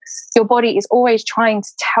Your body is always trying to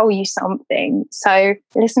tell you something. So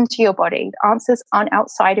listen to your body. The answers aren't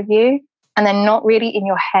outside of you, and they're not really in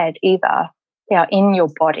your head either. They are in your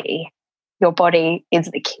body. Your body is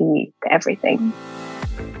the key to everything.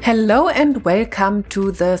 Hello and welcome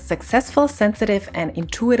to the Successful, Sensitive and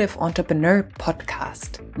Intuitive Entrepreneur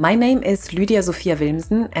podcast. My name is Lydia Sophia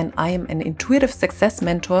Wilmsen and I am an intuitive success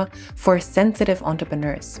mentor for sensitive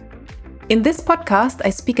entrepreneurs. In this podcast, I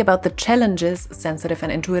speak about the challenges sensitive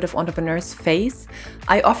and intuitive entrepreneurs face.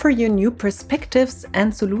 I offer you new perspectives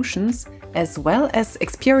and solutions, as well as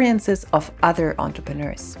experiences of other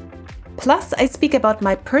entrepreneurs. Plus, I speak about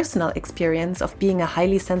my personal experience of being a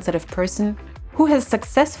highly sensitive person who has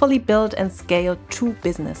successfully built and scaled 2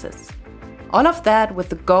 businesses. All of that with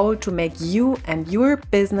the goal to make you and your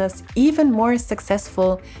business even more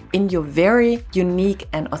successful in your very unique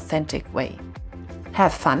and authentic way.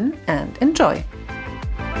 Have fun and enjoy.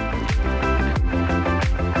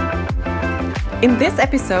 In this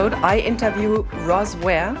episode, I interview Roz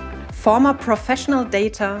Ware, former professional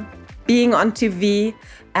dater, being on TV,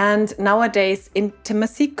 and nowadays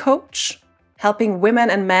intimacy coach, helping women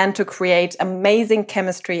and men to create amazing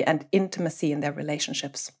chemistry and intimacy in their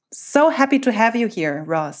relationships. So happy to have you here,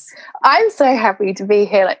 Roz. I'm so happy to be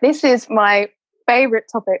here. This is my favorite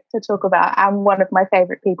topic to talk about and one of my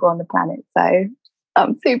favorite people on the planet. So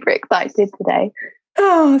I'm super excited today.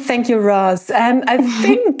 Oh, thank you, Roz. And I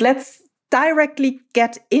think let's directly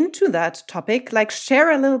get into that topic. Share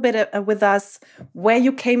a little bit with us where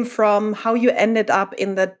you came from, how you ended up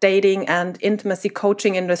in the dating and intimacy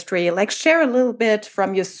coaching industry. Share a little bit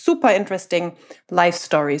from your super interesting life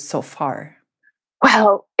story so far.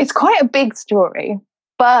 Well, it's quite a big story,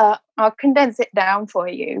 but I'll condense it down for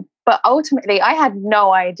you. But ultimately, I had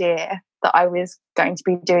no idea that I was going to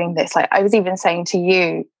be doing this. I was even saying to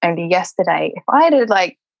you only yesterday, if I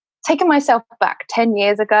had taken myself back 10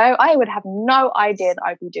 years ago, I would have no idea that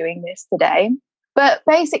I'd be doing this today. But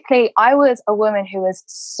basically, I was a woman who was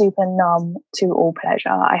super numb to all pleasure.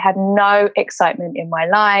 I had no excitement in my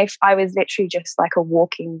life. I was literally just like a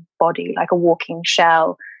walking body, like a walking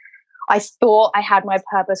shell. I thought I had my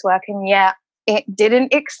purpose work, and yet it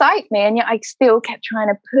didn't excite me. And yet I still kept trying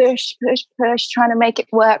to push, trying to make it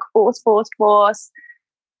work, force.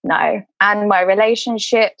 No. And my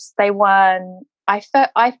relationships, they weren't. I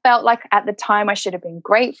felt like at the time I should have been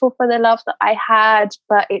grateful for the love that I had,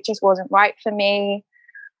 but it just wasn't right for me.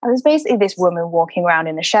 I was basically this woman walking around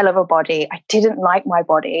in the shell of a body. I didn't like my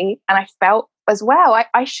body. And I felt as well,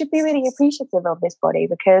 I should be really appreciative of this body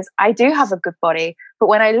because I do have a good body. But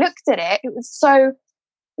when I looked at it, it was so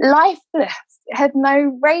lifeless. It had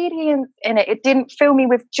no radiance in it. It didn't fill me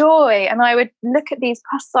with joy. And I would look at these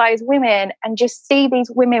plus size women and just see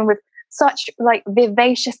these women with such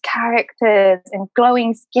vivacious characters and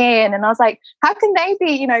glowing skin. And I was like, how can they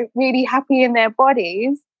be, really happy in their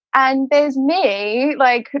bodies? And there's me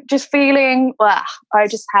just feeling, I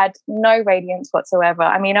just had no radiance whatsoever.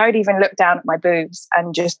 I mean, I would even look down at my boobs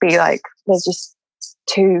and just be like, there's just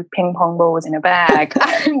 2 ping pong balls in a bag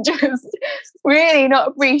and just really not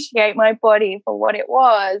appreciate my body for what it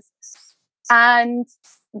was. And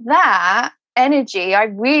that energy I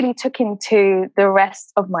really took into the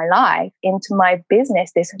rest of my life, into my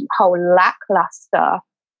business, this whole lackluster,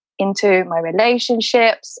 into my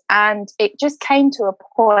relationships. And it just came to a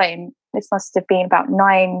point, this must have been about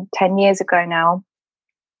 9-10 years ago now,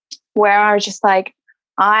 where I was just like,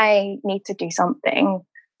 I need to do something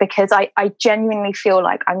because I genuinely feel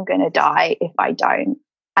like I'm going to die if I don't.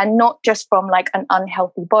 And not just from an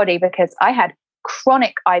unhealthy body, because I had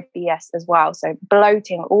chronic IBS as well. So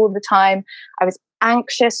bloating all the time. I was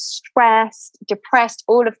anxious, stressed, depressed,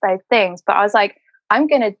 all of those things. But I was like, I'm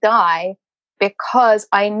going to die because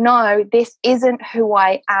I know this isn't who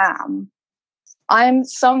I am. I'm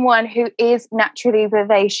someone who is naturally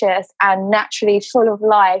vivacious and naturally full of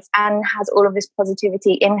life and has all of this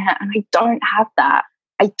positivity in her. And I don't have that.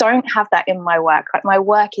 I don't have that in my work. My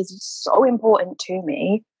work is so important to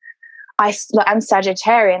me. I'm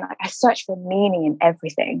Sagittarian. I search for meaning in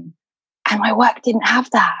everything. And my work didn't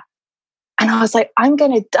have that. And I was like, I'm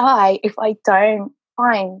going to die if I don't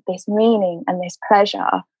find this meaning and this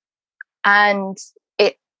pleasure. And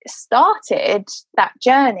it started that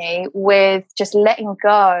journey with just letting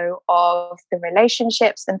go of the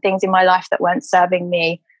relationships and things in my life that weren't serving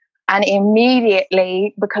me. And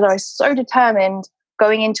immediately, because I was so determined,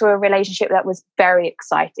 going into a relationship that was very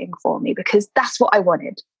exciting for me because that's what I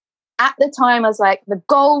wanted. At the time, I was like, the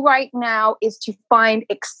goal right now is to find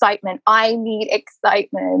excitement. I need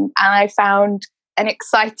excitement. And I found an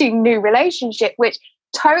exciting new relationship, which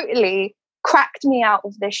totally cracked me out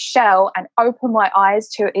of this shell and opened my eyes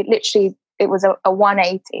to it. Literally, it was a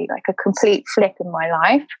 180, like a complete flip in my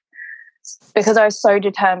life, because I was so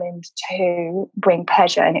determined to bring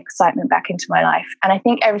pleasure and excitement back into my life. And I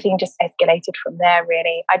think everything just escalated from there,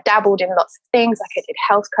 really. I dabbled in lots of things, like I did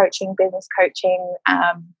health coaching, business coaching.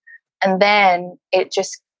 And then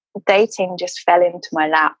dating just fell into my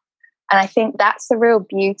lap. And I think that's the real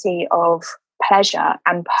beauty of pleasure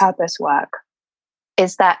and purpose work,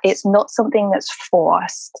 is that it's not something that's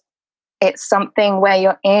forced. It's something where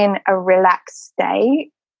you're in a relaxed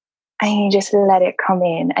state and you just let it come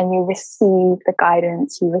in, and you receive the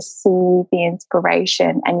guidance, you receive the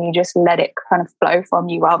inspiration, and you just let it kind of flow from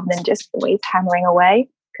you rather than just always hammering away.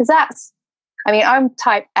 Because I'm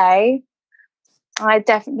type A.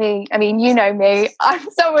 You know me,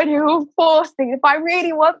 I'm someone who will force things. If I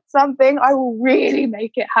really want something, I will really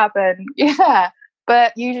make it happen. Yeah.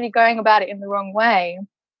 But usually going about it in the wrong way.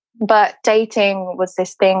 But dating was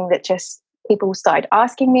this thing that just people started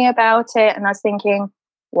asking me about it. And I was thinking,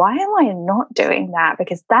 why am I not doing that?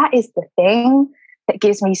 Because that is the thing that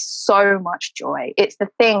gives me so much joy. It's the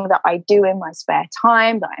thing that I do in my spare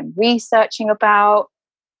time, that I'm researching about.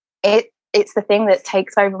 It's the thing that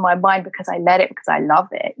takes over my mind because I let it, because I love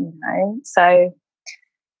it, you know? So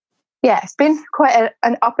yeah, it's been quite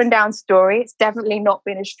an up and down story. It's definitely not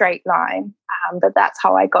been a straight line, but that's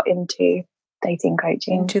how I got into dating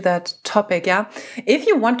coaching. Into that topic, yeah. If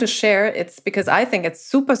you want to share, it's because I think it's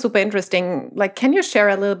super, super interesting. Like, can you share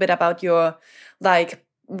a little bit about your, like,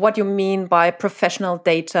 what you mean by professional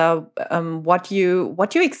data, what you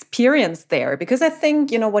experienced there? Because I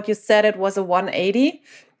think, what you said, it was a 180.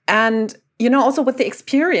 And, also with the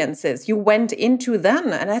experiences you went into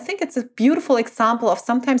then. And I think it's a beautiful example of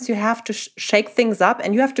sometimes you have to shake things up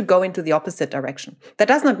and you have to go into the opposite direction. That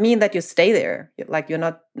does not mean that you stay there. Like you're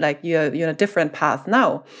not, like you're in a different path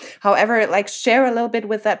now. However, like share a little bit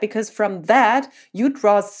with that, because from that, you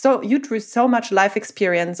drew so much life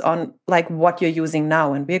experience on like what you're using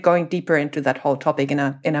now. And we're going deeper into that whole topic in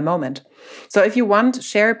a moment. So if you want,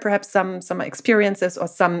 share perhaps some experiences or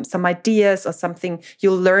some ideas or something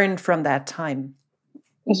you learned from that time.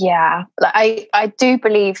 Yeah, I do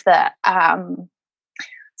believe that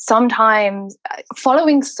sometimes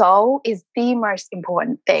following soul is the most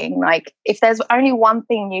important thing. Like if there's only one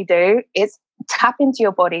thing you do, it's tap into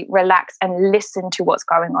your body, relax, and listen to what's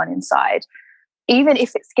going on inside, even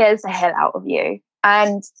if it scares the hell out of you.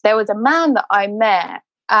 And there was a man that I met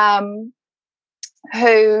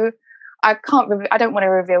who I don't want to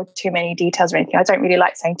reveal too many details or anything. I don't really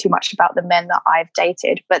like saying too much about the men that I've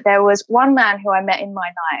dated, but there was one man who I met in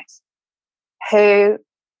my life who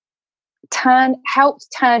helped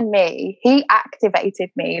turn me. He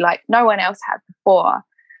activated me like no one else had before.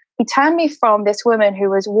 He turned me from this woman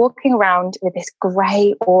who was walking around with this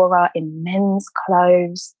grey aura in men's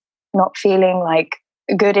clothes, not feeling like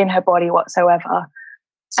good in her body whatsoever.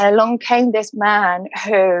 And along came this man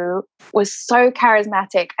who was so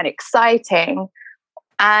charismatic and exciting.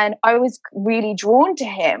 And I was really drawn to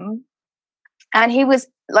him. And he was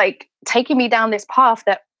like taking me down this path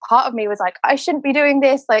that part of me was like, I shouldn't be doing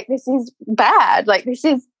this. Like, this is bad. Like, this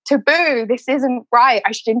is taboo. This isn't right.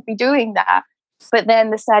 I shouldn't be doing that. But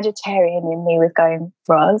then the Sagittarian in me was going,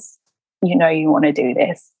 Roz, you want to do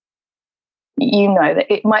this. You know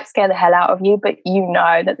that it might scare the hell out of you, but you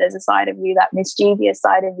know that there's a side of you, that mischievous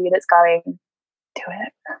side of you that's going, do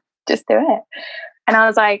it. Just do it. And I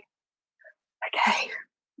was like, okay,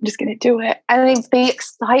 I'm just going to do it. And the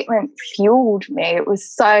excitement fueled me. It was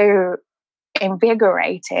so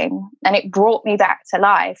invigorating and it brought me back to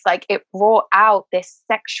life. Like it brought out this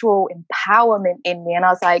sexual empowerment in me. And I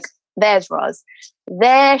was like, there's Roz.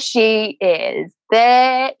 There she is.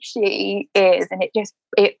 There she is. And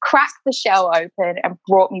it cracked the shell open and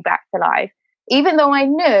brought me back to life. Even though I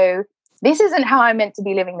knew this isn't how I'm meant to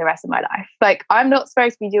be living the rest of my life. Like I'm not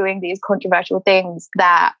supposed to be doing these controversial things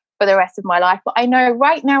that for the rest of my life. But I know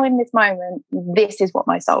right now in this moment, this is what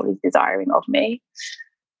my soul is desiring of me.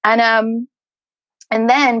 And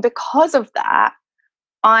then because of that,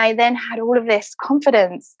 I then had all of this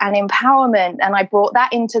confidence and empowerment, and I brought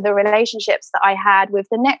that into the relationships that I had with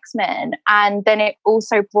the next men. And then it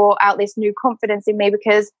also brought out this new confidence in me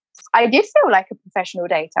because I did feel like a professional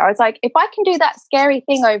dater. I was like, if I can do that scary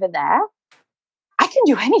thing over there, I can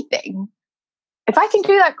do anything. If I can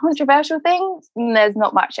do that controversial thing, there's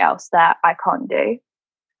not much else that I can't do.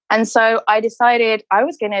 And so I decided I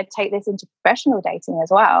was going to take this into professional dating as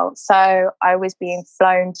well. So I was being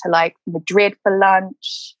flown to like Madrid for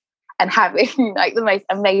lunch and having like the most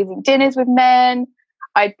amazing dinners with men.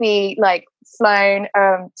 I'd be like flown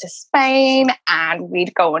to Spain and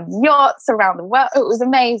we'd go on yachts around the world. It was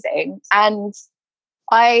amazing. And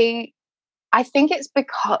I I think it's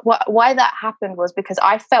because why that happened was because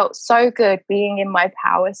I felt so good being in my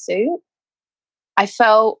power suit. I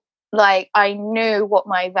felt like I knew what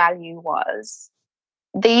my value was.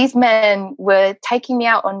 These men were taking me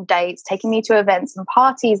out on dates, taking me to events and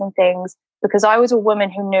parties and things because I was a woman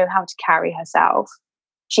who knew how to carry herself.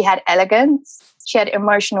 She had elegance, she had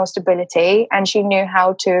emotional stability, and she knew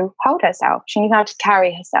how to hold herself. She knew how to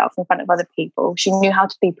carry herself in front of other people. She knew how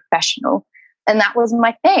to be professional. And that was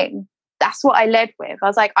my thing. That's what I led with. I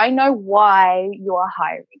was like, I know why you are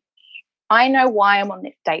hiring me. I know why I'm on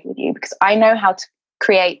this date with you because I know how to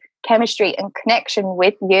create chemistry and connection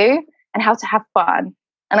with you and how to have fun.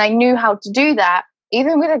 And I knew how to do that,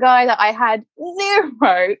 even with a guy that I had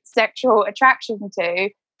zero sexual attraction to.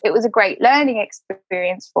 It was a great learning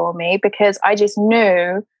experience for me because I just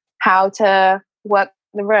knew how to work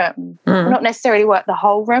the room. Not necessarily work the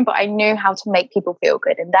whole room, but I knew how to make people feel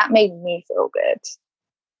good. And that made me feel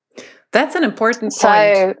good. That's an important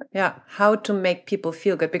point. Yeah, how to make people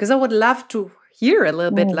feel good. Because I would love to hear a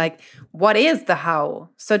little bit like, what is the how?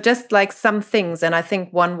 So just like some things. And I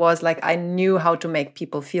think one was like, I knew how to make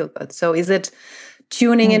people feel good. So is it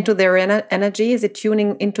tuning into their energy? Is it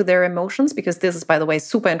tuning into their emotions? Because this is, by the way,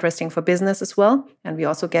 super interesting for business as well. And we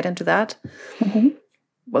also get into that.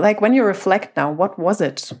 Well, like when you reflect now, what was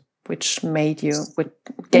it which made you, which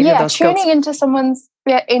gave you those skills? Tuning into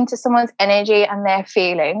someone's energy and their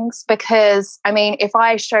feelings. Because I mean, if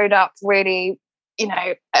I showed up really,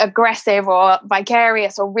 aggressive or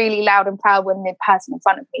vicarious or really loud and proud when the person in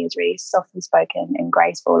front of me is really softly spoken and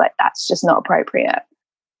graceful, like that's just not appropriate.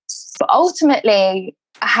 But ultimately,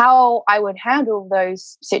 how I would handle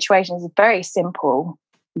those situations is very simple.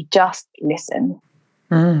 You just listen.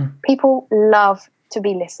 People love to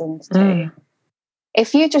be listened to.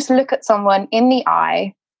 If you just look at someone in the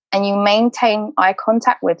eye and you maintain eye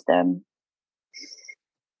contact with them,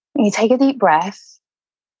 and you take a deep breath,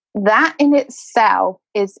 that in itself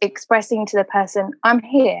is expressing to the person, I'm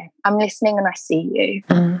here, I'm listening, and I see you.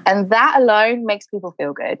 And that alone makes people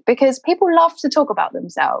feel good because people love to talk about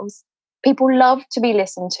themselves. People love to be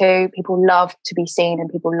listened to, people love to be seen,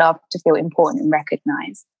 and people love to feel important and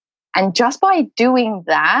recognized. And just by doing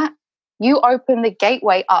that, you open the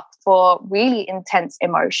gateway up for really intense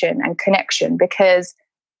emotion and connection because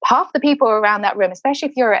half the people around that room, especially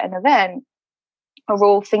if you're at an event, are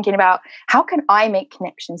all thinking about how can I make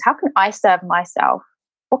connections? How can I serve myself?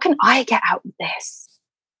 What can I get out of this?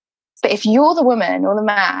 But if you're the woman or the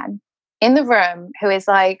man in the room who is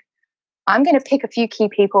like, I'm going to pick a few key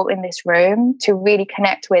people in this room to really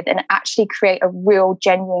connect with and actually create a real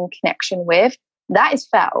genuine connection with, that is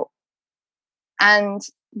felt. And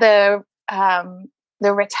the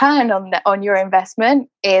return on your investment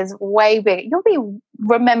is way big. You'll be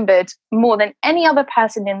remembered more than any other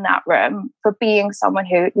person in that room for being someone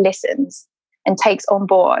who listens and takes on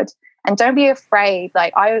board. And don't be afraid.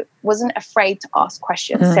 Like I wasn't afraid to ask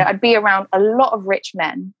questions. So I'd be around a lot of rich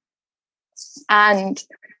men, and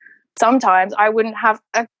sometimes I wouldn't have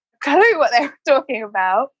a clue what they were talking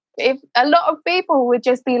about. If a lot of people would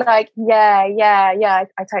just be like, yeah, I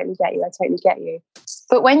totally get you.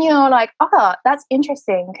 But when you're like, that's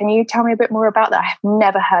interesting. Can you tell me a bit more about that? I've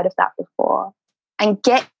never heard of that before. And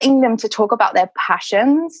getting them to talk about their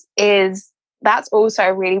passions that's also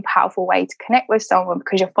a really powerful way to connect with someone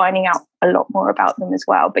because you're finding out a lot more about them as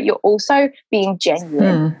well. But you're also being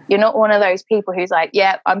genuine. You're not one of those people who's like,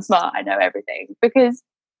 yeah, I'm smart, I know everything. Because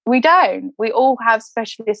we don't. We all have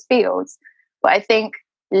specialist fields. But I think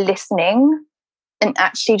listening and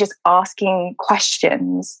actually just asking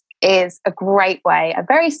questions is a great way, a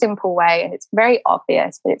very simple way, and it's very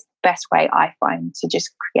obvious, but it's the best way I find to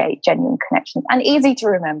just create genuine connections and easy to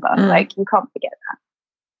remember. Like you can't forget that.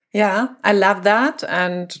 Yeah, I love that.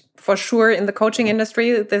 And for sure in the coaching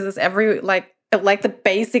industry, this is like the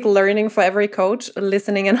basic learning for every coach,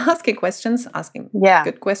 listening and asking questions,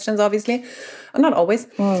 good questions, obviously, not always.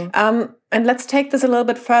 And let's take this a little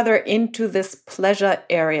bit further into this pleasure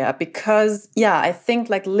area, because I think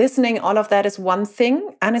like listening, all of that is one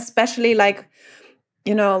thing. And especially like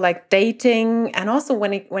dating, and also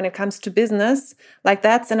when it comes to business, like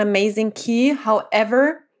that's an amazing key.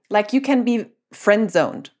 However, like you can be friend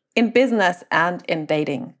zoned in business and in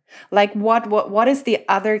dating. Like what is the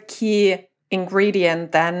other key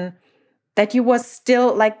ingredient then that you was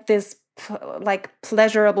still like this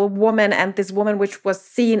pleasurable woman, and this woman which was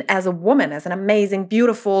seen as a woman, as an amazing,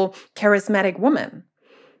 beautiful, charismatic woman?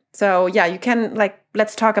 So you can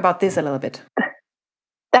let's talk about this a little bit.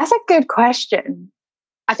 That's a good question.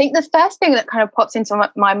 I think the first thing that kind of pops into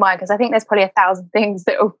my mind, because I think there's probably 1,000 things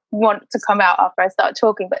that want to come out after I start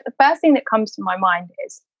talking, but the first thing that comes to my mind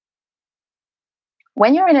is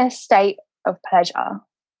when you're in a state of pleasure,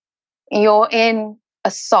 you're in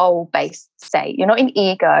a soul-based state. You're not in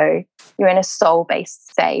ego, you're in a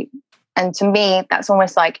soul-based state. And to me, that's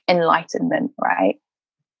almost like enlightenment, right?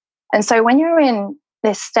 And so when you're in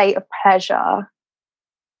this state of pleasure,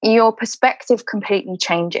 your perspective completely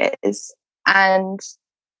changes. And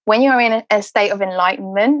when you're in a state of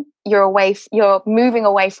enlightenment, you're moving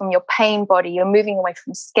away from your pain body, you're moving away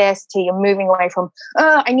from scarcity, you're moving away from,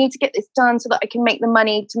 I need to get this done so that I can make the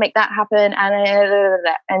money to make that happen.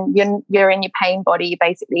 And you're in your pain body,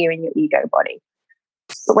 you're in your ego body.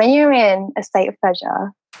 But when you're in a state of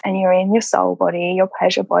pleasure and you're in your soul body, your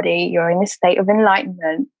pleasure body, you're in this state of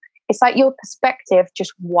enlightenment, it's like your perspective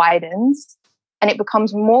just widens and it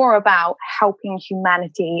becomes more about helping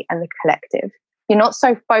humanity and the collective. You're not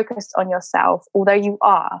so focused on yourself, although you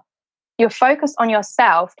are. You're focused on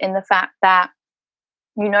yourself in the fact that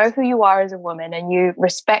you know who you are as a woman and you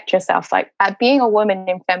respect yourself. Like being a woman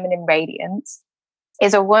in feminine radiance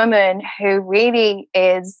is a woman who really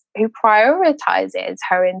who prioritizes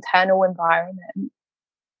her internal environment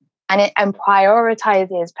and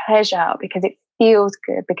prioritizes pleasure because it feels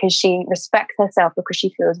good, because she respects herself, because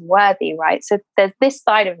she feels worthy, right? So there's this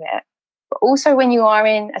side of it. But also when you are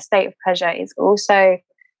in a state of pleasure, it's also,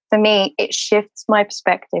 for me, it shifts my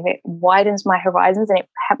perspective, it widens my horizons, and it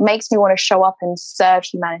makes me want to show up and serve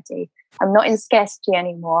humanity. I'm not in scarcity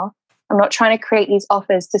anymore. I'm not trying to create these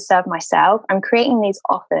offers to serve myself. I'm creating these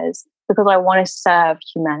offers because I want to serve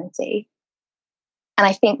humanity. And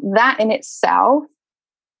I think that in itself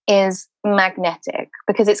is magnetic,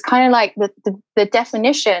 because it's kind of like the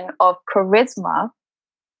definition of charisma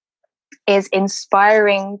is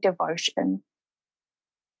inspiring devotion.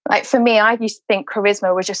 Like for me, I used to think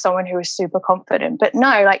charisma was just someone who was super confident. But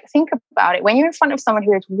no, like think about it. When you're in front of someone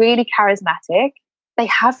who is really charismatic, they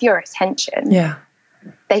have your attention. Yeah.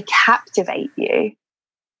 They captivate you.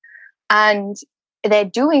 And they're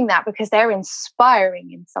doing that because they're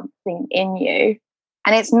inspiring in something in you.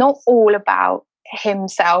 And it's not all about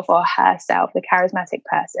himself or herself, the charismatic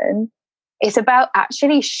person. It's about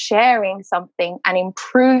actually sharing something and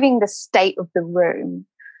improving the state of the room.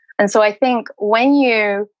 And so I think when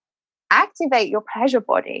you activate your pleasure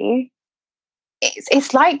body,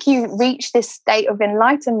 it's like you reach this state of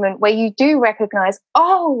enlightenment where you do recognize,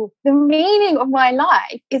 oh, the meaning of my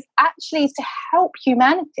life is actually to help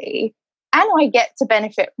humanity. And I get to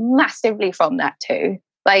benefit massively from that too.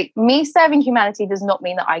 Like me serving humanity does not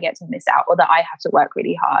mean that I get to miss out or that I have to work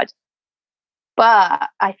really hard. But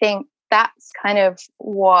I think that's kind of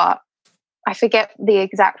what, I forget the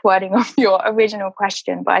exact wording of your original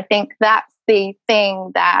question, but I think that's the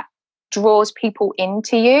thing that draws people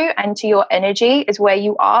into you and to your energy, is where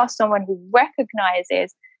you are someone who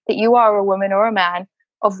recognizes that you are a woman or a man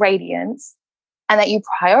of radiance, and that you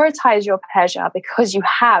prioritize your pleasure because you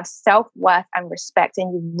have self-worth and respect,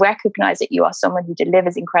 and you recognize that you are someone who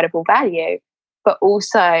delivers incredible value, but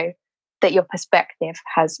also that your perspective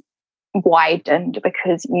has widened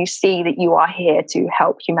because you see that you are here to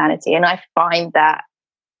help humanity. And I find that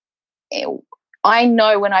I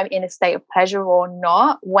know when I'm in a state of pleasure or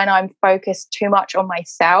not, when I'm focused too much on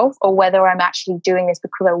myself, or whether I'm actually doing this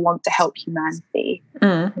because I want to help humanity,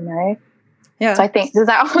 you know? Yeah. So I think, does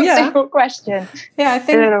that answer your question? Yeah, I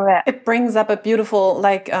think it brings up a beautiful,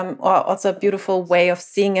 or also a beautiful way of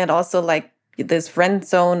seeing it. Also, like this friend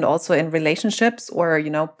zone, also in relationships or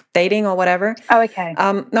dating or whatever. Oh, okay.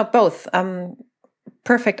 No, both.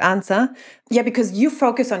 Perfect answer. Yeah, because you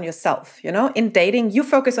focus on yourself. In dating, you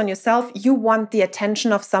focus on yourself. You want the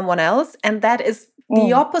attention of someone else, and that is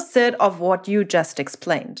the opposite of what you just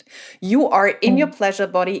explained. You are in your pleasure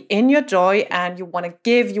body, in your joy, and you want to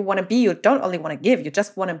give, you want to be. You don't only want to give, you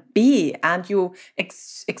just want to be, and you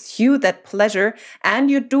exude that pleasure, and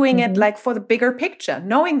you're doing it like for the bigger picture,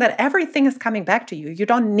 knowing that everything is coming back to you. You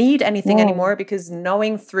don't need anything anymore, because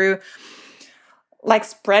knowing through like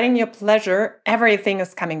spreading your pleasure, everything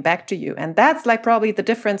is coming back to you. And that's like probably the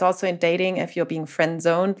difference also in dating. If you're being friend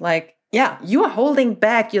zoned, like, yeah, you are holding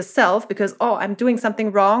back yourself because, I'm doing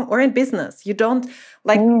something wrong. Or in business, you don't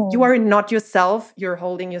you are not yourself. You're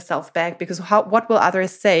holding yourself back because what will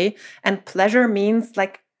others say? And pleasure means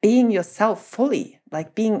like being yourself fully,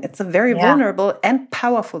 like it's a very vulnerable and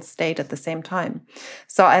powerful state at the same time.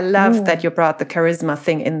 So I love that you brought the charisma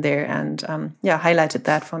thing in there and highlighted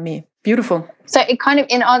that for me. Beautiful. So it kind of,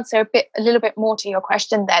 in answer a little bit more to your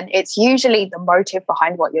question, then it's usually the motive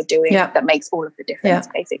behind what you're doing that makes all of the difference,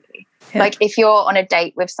 basically. Yeah. Like if you're on a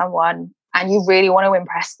date with someone and you really want to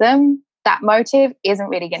impress them, that motive isn't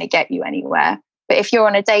really going to get you anywhere. But if you're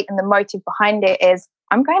on a date and the motive behind it is,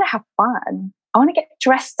 I'm going to have fun, I want to get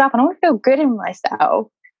dressed up and I want to feel good in myself,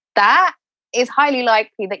 that it's highly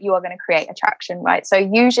likely that you are going to create attraction, right? So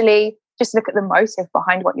usually just look at the motive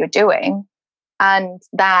behind what you're doing, and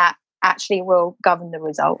that actually will govern the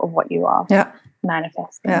result of what you are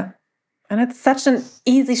manifesting. Yeah. And it's such an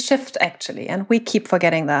easy shift, actually. And we keep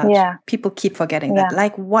forgetting that. Yeah. People keep forgetting that.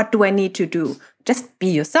 Like, what do I need to do? Just be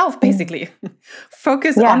yourself, basically.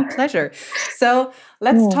 Focus on pleasure. So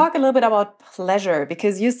let's talk a little bit about pleasure,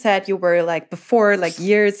 because you said you were like before, like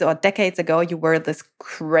years or decades ago, you were this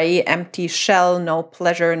gray, empty shell, no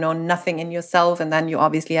pleasure, no nothing in yourself. And then you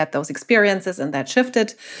obviously had those experiences and that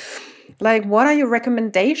shifted. Like, what are your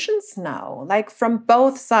recommendations now? Like from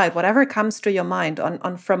both sides, whatever comes to your mind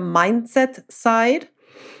on from mindset side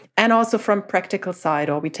and also from practical side,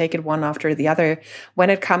 or we take it one after the other when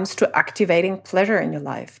it comes to activating pleasure in your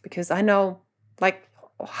life. Because I know like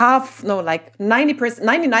 90%,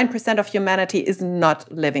 99% of humanity is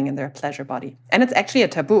not living in their pleasure body. And it's actually a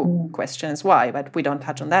taboo. Question is why, but we don't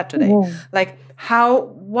touch on that today. Like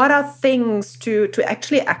what are things to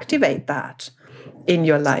actually activate that in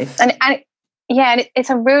your life? And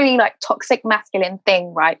it's a really like toxic masculine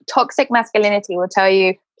thing, right? Toxic masculinity will tell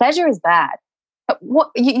you pleasure is bad. But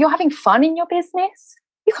you're having fun in your business?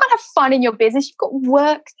 You can't have fun in your business. You've got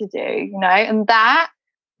work to do, and that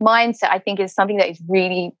mindset, I think, is something that is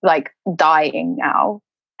really like dying now.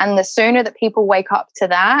 And the sooner that people wake up to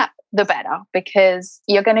that, the better, because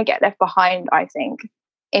you're going to get left behind, I think,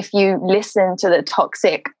 if you listen to the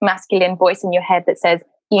toxic masculine voice in your head that says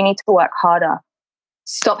you need to work harder.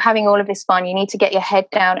 Stop having all of this fun. You need to get your head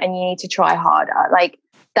down and you need to try harder. Like,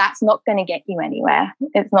 that's not going to get you anywhere.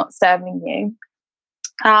 It's not serving you.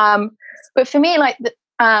 But for me, like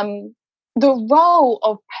the role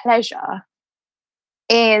of pleasure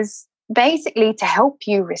is basically to help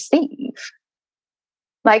you receive.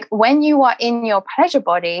 Like when you are in your pleasure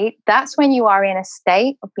body, that's when you are in a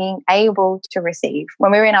state of being able to receive.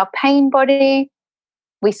 When we're in our pain body,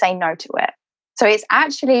 we say no to it. So it's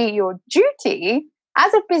actually your duty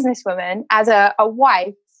as a businesswoman, as a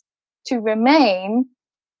wife, to remain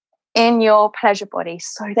in your pleasure body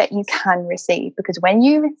so that you can receive. Because when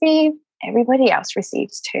you receive, everybody else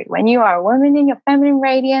receives too. When you are a woman in your feminine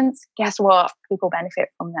radiance, guess what? People benefit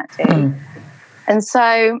from that too. And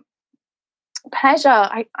so pleasure,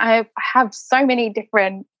 I have so many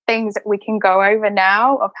different things that we can go over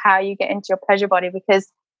now of how you get into your pleasure body. Because,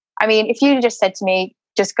 I mean, if you just said to me,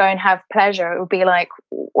 just go and have pleasure, it would be like,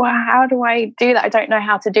 well, how do I do that? I don't know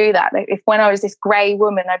how to do that. Like if when I was this grey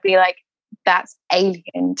woman, I'd be like, that's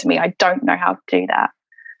alien to me. I don't know how to do that.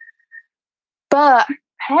 But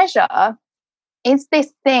pleasure is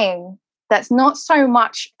this thing that's not so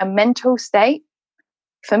much a mental state.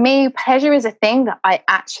 For me, pleasure is a thing that I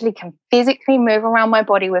actually can physically move around my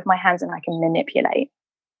body with my hands and I can manipulate.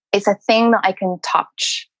 It's a thing that I can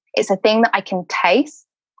touch. It's a thing that I can taste.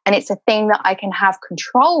 And it's a thing that I can have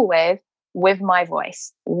control with my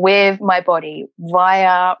voice, with my body,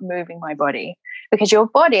 via moving my body. Because your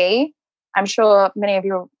body, I'm sure many of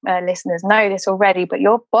your listeners know this already, but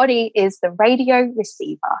your body is the radio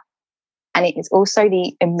receiver and it is also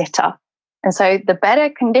the emitter. And so the better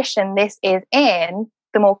condition this is in,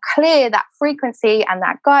 the more clear that frequency and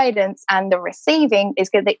that guidance and the receiving is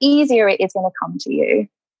good, the easier it is going to come to you.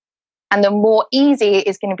 And the more easy it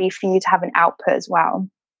is going to be for you to have an output as well.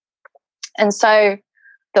 And so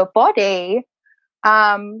the body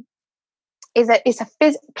pleasure is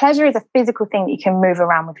a physical thing that you can move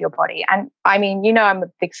around with your body. And I mean, I'm a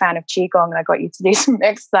big fan of Qigong and I got you to do some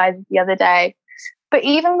exercises the other day. But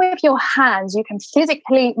even with your hands, you can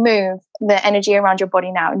physically move the energy around your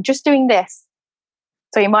body now. And just doing this,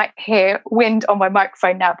 so you might hear wind on my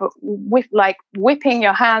microphone now, but with like whipping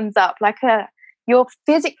your hands up, you're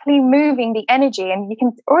physically moving the energy, and you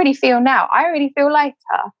can already feel now. I already feel lighter.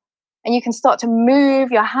 And you can start to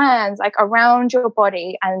move your hands like around your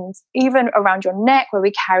body and even around your neck where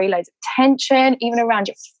we carry loads of tension, even around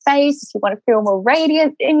your face. If you want to feel more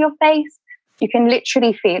radiant in your face, you can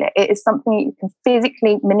literally feel it. It is something you can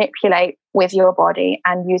physically manipulate with your body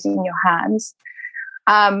and using your hands.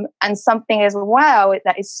 And something as well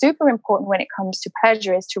that is super important when it comes to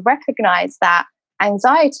pleasure is to recognize that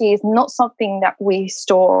anxiety is not something that we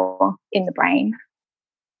store in the brain.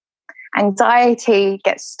 Anxiety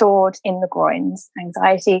gets stored in the groins.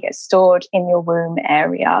 Anxiety gets stored in your womb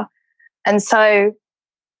area. And so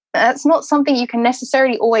that's not something you can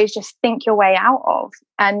necessarily always just think your way out of.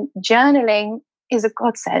 And journaling is a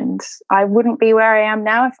godsend. I wouldn't be where I am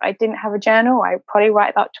now if I didn't have a journal. I probably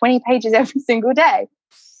write about 20 pages every single day.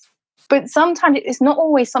 But sometimes it's not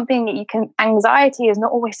always something that anxiety is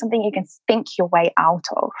not always something you can think your way out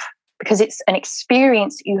of, because it's an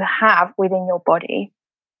experience you have within your body.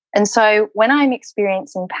 And so when I'm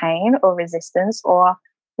experiencing pain or resistance, or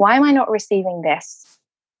why am I not receiving this?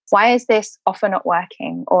 Why is this offer not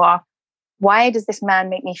working? Or why does this man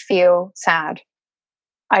make me feel sad?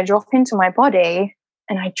 I drop into my body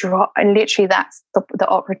and and literally that's the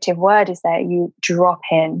operative word is that you drop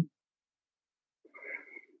in.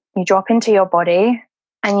 You drop into your body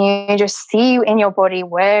and you just see in your body,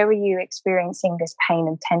 where are you experiencing this pain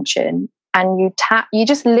and tension? And you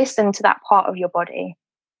just listen to that part of your body.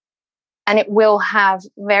 And it will have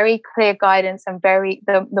very clear guidance, and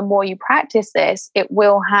the more you practice this, it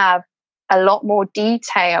will have a lot more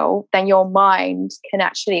detail than your mind can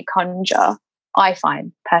actually conjure, I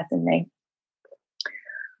find personally.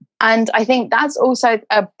 And I think that's also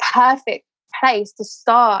a perfect place to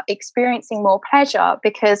start experiencing more pleasure,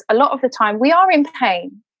 because a lot of the time we are in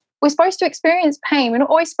pain. We're supposed to experience pain. We're not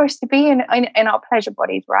always supposed to be in our pleasure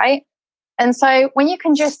bodies, right? And so when you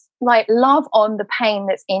can just like love on the pain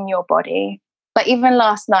that's in your body, like even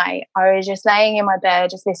last night, I was just laying in my bed,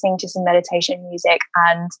 just listening to some meditation music.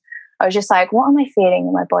 And I was just like, what am I feeling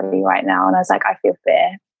in my body right now? And I was like, I feel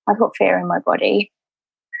fear. I've got fear in my body.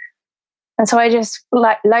 And so I just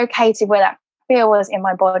like located where that fear was in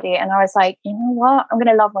my body. And I was like, you know what? I'm going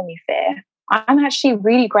to love on you, fear. I'm actually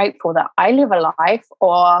really grateful that I live a life,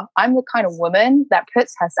 or I'm the kind of woman that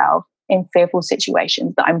puts herself in fearful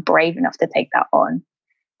situations, that I'm brave enough to take that on.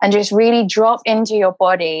 And just really drop into your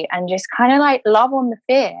body and just kind of like love on the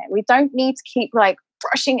fear. We don't need to keep like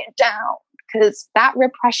brushing it down, because that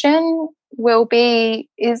repression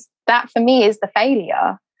is for me is the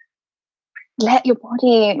failure. Let your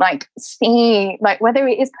body like see, like whether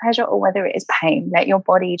it is pleasure or whether it is pain, let your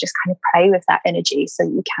body just kind of play with that energy so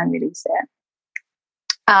you can release it.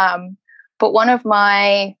 But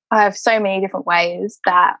I have so many different ways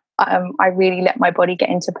that I really let my body get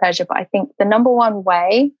into pleasure. But I think the number one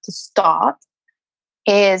way to start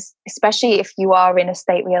is, especially if you are in a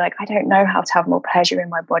state where you're like, I don't know how to have more pleasure in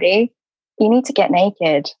my body, you need to get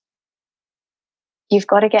naked. You've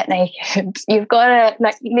got to get naked. You've got to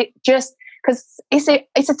like just, because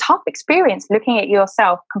it's a tough experience looking at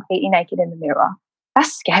yourself completely naked in the mirror.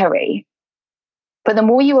 That's scary. But the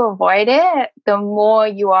more you avoid it, the more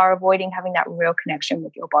you are avoiding having that real connection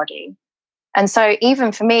with your body. And so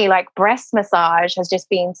even for me, like breast massage has just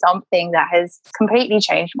been something that has completely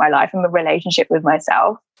changed my life and my relationship with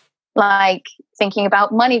myself. Like thinking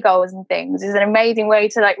about money goals and things is an amazing way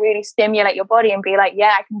to like really stimulate your body and be like,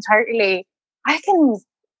 yeah,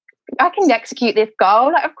 I can execute this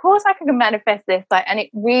goal. Like, of course I can manifest this. Like, and it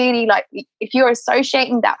really, like, if you're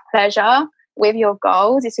associating that pleasure with your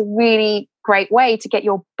goals, it's a really great way to get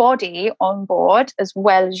your body on board as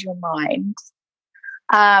well as your mind.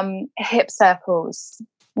 Hip circles,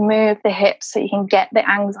 move the hips so you can get the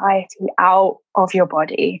anxiety out of your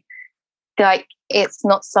body. Like, it's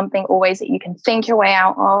not something always that you can think your way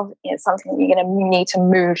out of. It's something that you're going to need to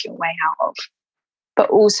move your way out of. But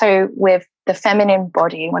also with the feminine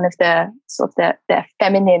body, one of the sort of the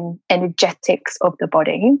feminine energetics of the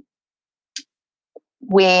body,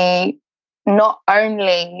 we not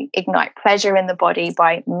only ignite pleasure in the body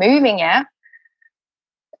by moving it,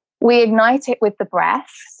 we ignite it with the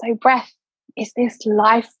breath. So breath is this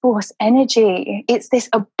life force energy. It's this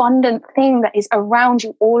abundant thing that is around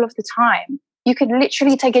you all of the time. You could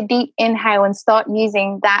literally take a deep inhale and start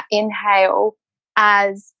using that inhale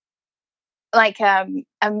as like a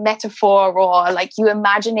metaphor, or like you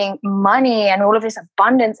imagining money and all of this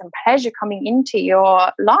abundance and pleasure coming into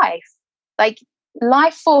your life. Like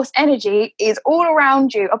life force energy is all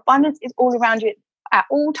around you. Abundance is all around you at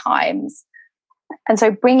all times. And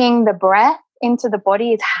so bringing the breath into the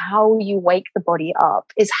body is how you wake the body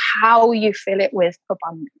up, is how you fill it with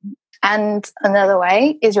abundance. And another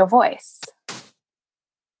way is your voice.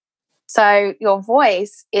 So your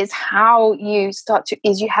voice is how you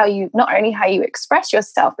not only how you express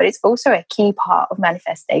yourself, but it's also a key part of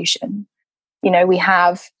manifestation. You know, we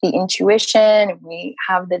have the intuition, we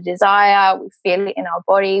have the desire, we feel it in our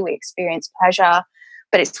body, we experience pleasure,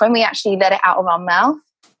 but it's when we actually let it out of our mouth.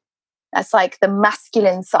 That's like the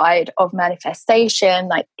masculine side of manifestation.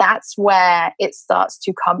 Like that's where it starts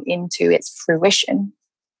to come into its fruition.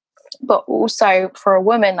 But also for a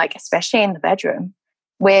woman, like especially in the bedroom,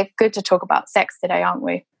 we're good to talk about sex today, aren't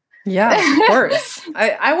we? Yeah, of course.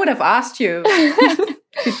 I would have asked you if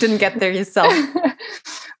you didn't get there yourself.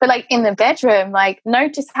 But like in the bedroom, like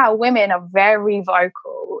notice how women are very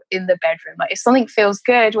vocal in the bedroom. Like if something feels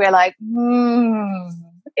good, we're like,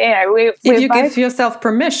 if you give yourself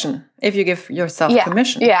permission.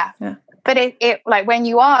 Permission. Yeah. But it like when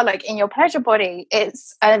you are like in your pleasure body,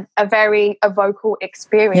 it's a very vocal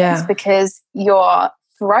experience, because your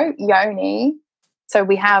throat yoni So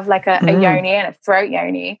we have like a yoni and a throat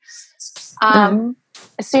yoni.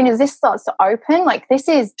 As soon as this starts to open, like this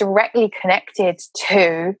is directly connected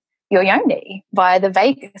to your yoni via the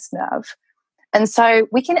vagus nerve. And so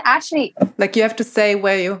we can actually... Like you have to say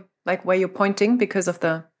where you're pointing because of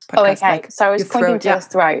the podcast. Oh, okay. Like so I was pointing to your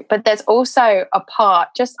throat, but there's also a part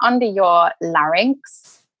just under your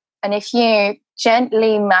larynx. And if you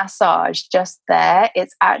gently massage just there,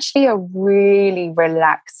 it's actually a really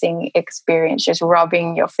relaxing experience, just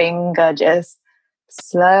rubbing your finger just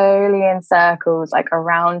slowly in circles, like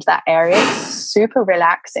around that area. It's super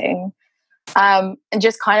relaxing. And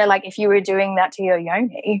just kind of like if you were doing that to your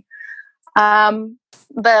yoni.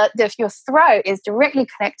 But if your throat is directly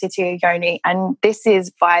connected to your yoni, and this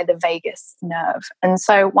is via the vagus nerve. And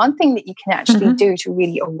so one thing that you can actually do to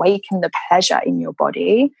really awaken the pleasure in your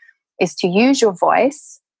body is to use your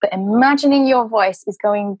voice, but imagining your voice is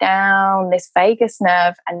going down this vagus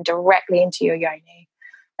nerve and directly into your yoni.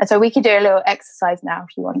 And so we could do a little exercise now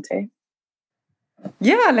if you want to.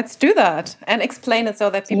 Yeah, let's do that and explain it so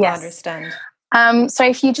that people understand. So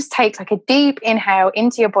if you just take like a deep inhale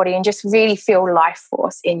into your body and just really feel life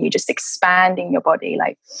force in you, just expanding your body,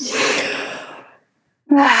 like.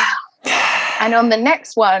 And on the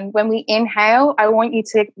next one, when we inhale, I want you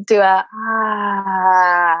to do a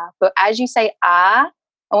ah. But as you say ah,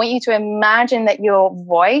 I want you to imagine that your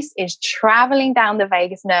voice is traveling down the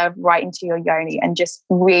vagus nerve right into your yoni and just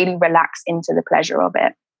really relax into the pleasure of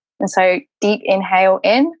it. And so deep inhale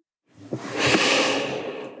in.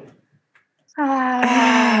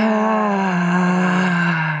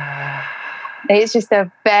 It's just a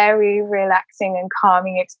very relaxing and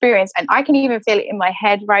calming experience. And I can even feel it in my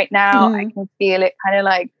head right now. I can feel it kind of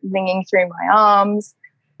like ringing through my arms.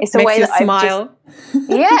 It's a Makes way you that smile.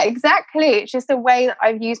 Yeah, exactly. It's just a way that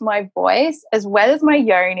I've used my voice as well as my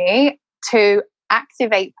yoni to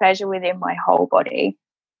activate pleasure within my whole body.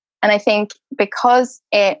 And I think because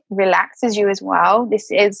it relaxes you as well, this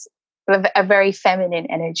is a very feminine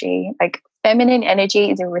energy. Like feminine energy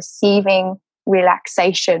is a receiving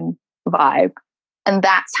relaxation vibe. And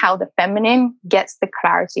that's how the feminine gets the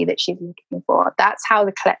clarity that she's looking for. That's how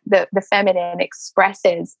the feminine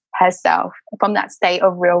expresses herself from that state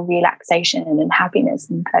of real relaxation and happiness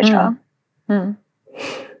and pleasure.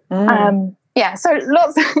 Yeah, so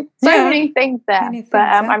many things there. Many things, but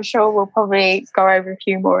I'm sure we'll probably go over a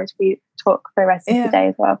few more as we talk for the rest of the day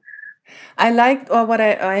as well. What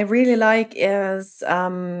I really like is,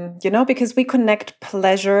 because we connect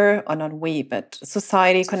pleasure, or not we, but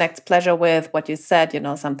society connects pleasure with what you said,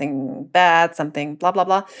 something bad, something blah, blah,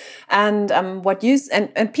 blah. And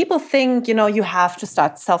and people think, you have to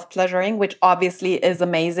start self-pleasuring, which obviously is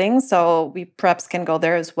amazing. So we perhaps can go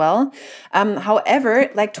there as well. However,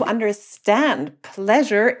 like to understand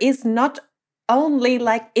pleasure is not only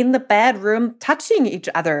like in the bedroom touching each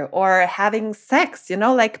other or having sex,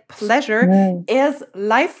 like pleasure is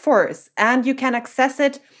life force, and you can access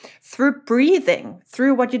it through breathing,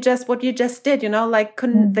 through what you just did, like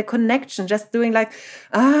the connection, just doing like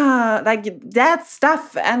that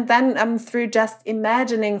stuff, and then through just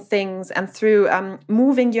imagining things and through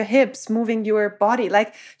moving your hips, moving your body,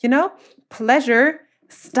 like pleasure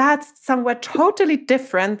starts somewhere totally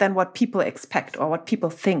different than what people expect or what people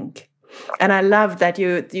think. And I love that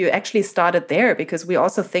you actually started there, because we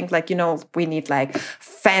also think like, we need like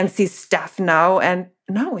fancy stuff now. And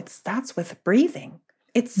no, it starts with breathing.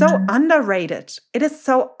 It's so underrated. It is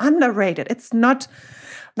so underrated. It's not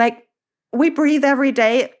like we breathe every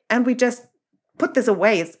day and we just put this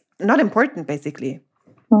away. It's not important, basically.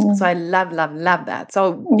 So I love that.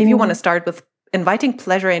 So if you want to start with inviting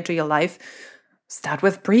pleasure into your life, start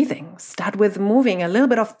with breathing. Start with moving, a little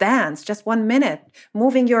bit of dance, just 1 minute,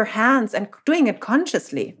 moving your hands and doing it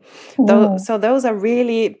consciously. So those are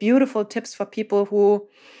really beautiful tips for people who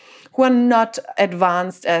are not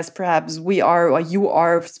advanced as perhaps we are or you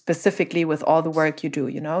are, specifically with all the work you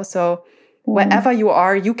do, So wherever you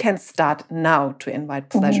are, you can start now to invite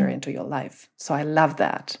pleasure into your life. So I love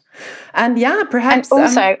that. And perhaps... And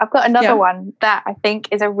also, I've got another one that I think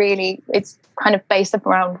is it's kind of based up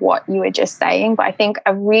around what you were just saying, but I think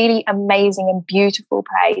a really amazing and beautiful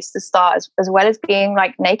place to start, as well as being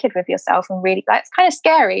like naked with yourself and really, like, it's kind of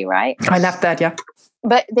scary, right? I love that, yeah.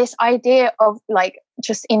 But this idea of like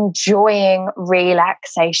just enjoying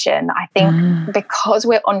relaxation, I think because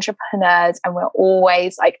we're entrepreneurs and we're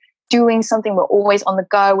always like doing something, we're always on the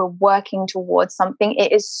go, we're working towards something,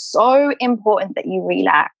 it is so important that you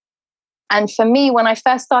relax. And for me, when I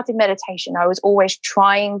first started meditation, I was always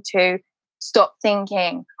trying to stop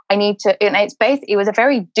thinking. And it was a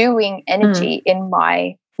very doing energy in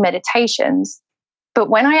my meditations. But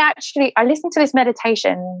when I listened to this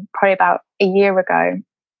meditation probably about a year ago,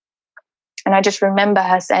 and I just remember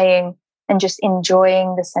her saying, and just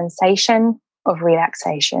enjoying the sensation of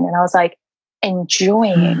relaxation. And I was like,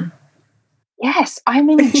 enjoying. Yes, I'm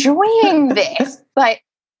enjoying this. Like,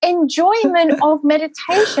 enjoyment of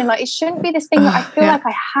meditation. Like, it shouldn't be this thing that I feel like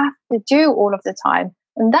I have to do all of the time.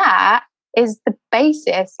 And that is the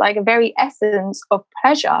basis, like a very essence of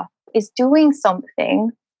pleasure, is doing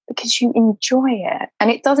something because you enjoy it. And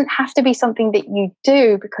it doesn't have to be something that you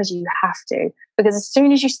do because you have to. Because as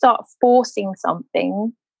soon as you start forcing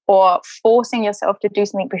something or forcing yourself to do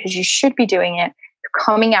something because you should be doing it, you're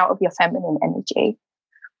coming out of your feminine energy.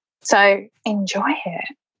 So enjoy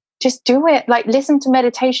it. Just do it. Like, listen to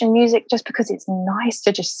meditation music just because it's nice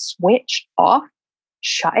to just switch off,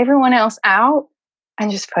 shut everyone else out,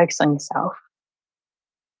 and just focus on yourself.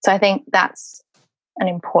 So I think that's an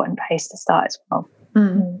important place to start as well.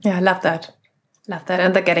 Yeah, I love that. Love that.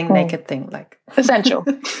 And the getting naked thing, like essential.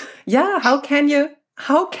 Yeah. How can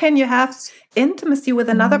you have intimacy with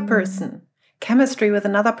another person, chemistry with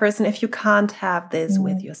another person, if you can't have this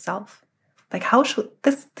with yourself? Like, how should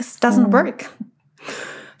this doesn't work?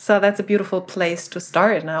 So that's a beautiful place to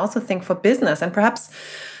start. And I also think for business, and perhaps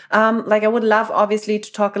like I would love obviously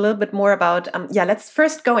to talk a little bit more about, let's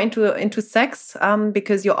first go into sex,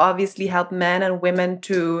 because you obviously help men and women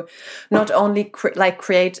to not only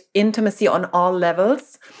create intimacy on all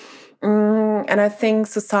levels. And I think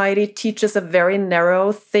society teaches a very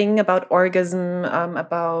narrow thing about orgasm,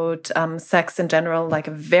 about sex in general, like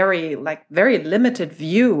a very limited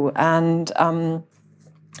view. And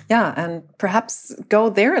and perhaps go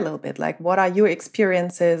there a little bit. Like, what are your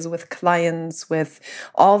experiences with clients, with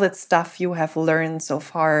all that stuff you have learned so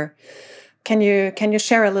far? Can you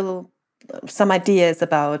share a little, some ideas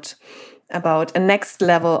about a next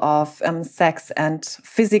level of sex and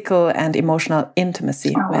physical and emotional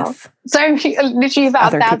intimacy with? So literally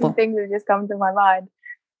about 1,000 people. things have just come to my mind.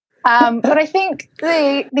 But I think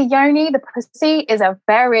the yoni, the pussy, is a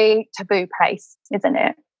very taboo place, isn't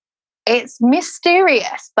it? It's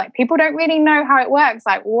mysterious. Like, people don't really know how it works.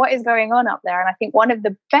 Like, what is going on up there? And I think one of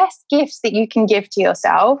the best gifts that you can give to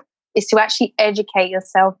yourself is to actually educate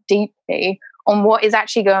yourself deeply on what is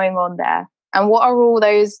actually going on there. And what are all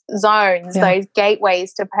those zones, those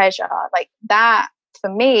gateways to pleasure? Like, that, for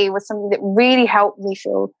me, was something that really helped me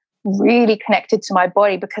feel really connected to my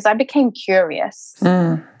body, because I became curious.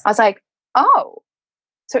 I was like, oh,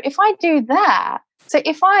 so if I do that,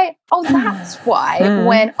 that's why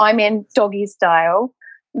when I'm in doggy style,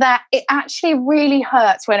 that it actually really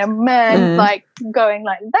hurts when a man like going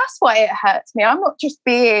like, that's why it hurts me. I'm not just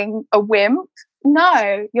being a wimp.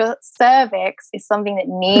 No, your cervix is something that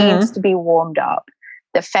needs to be warmed up.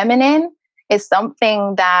 The feminine is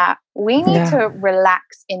something that we need to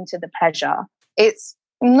relax into the pleasure. It's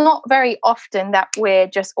not very often that we're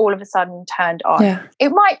just all of a sudden turned on. Yeah. It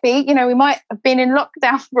might be, we might have been in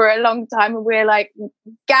lockdown for a long time and we're like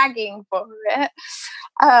gagging for it.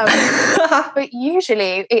 But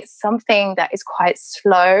usually it's something that is quite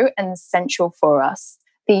slow and sensual for us.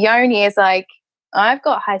 The yoni is like, I've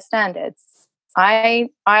got high standards. I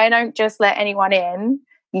don't just let anyone in.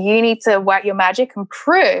 You need to work your magic and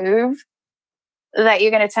prove that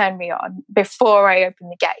you're going to turn me on before I open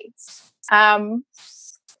the gates.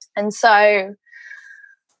 And so,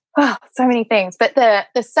 so many things. But the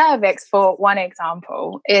cervix, for one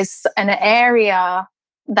example, is an area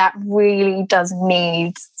that really does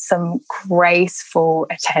need some graceful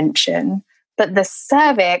attention. But the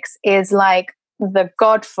cervix is like the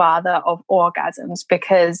godfather of orgasms,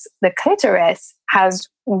 because the clitoris has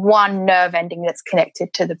one nerve ending that's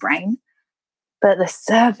connected to the brain. But the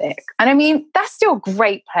cervix, and I mean, that's still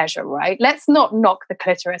great pleasure, right? Let's not knock the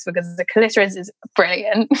clitoris, because the clitoris is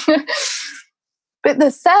brilliant. But the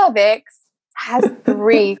cervix has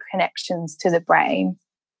 3 connections to the brain.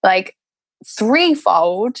 Like,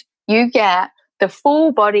 threefold, you get the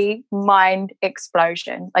full body mind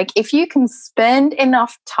explosion. Like, if you can spend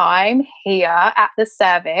enough time here at the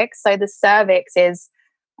cervix, so the cervix is,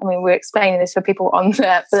 we're explaining this for people for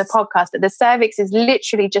the podcast, but the cervix is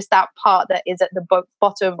literally just that part that is at the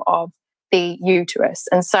bottom of the uterus.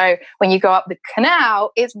 And so when you go up the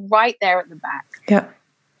canal, it's right there at the back. Yeah.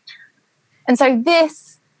 And so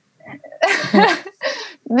this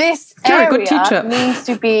area needs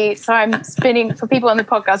to be, so I'm spinning, for people on the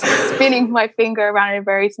podcast, I'm spinning my finger around in a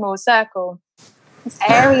very small circle. This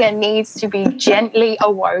area needs to be gently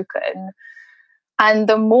awoken. And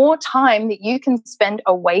the more time that you can spend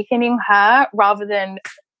awakening her rather than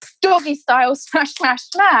doggy style smash, smash,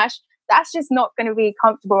 smash, that's just not going to be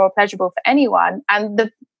comfortable or pleasurable for anyone.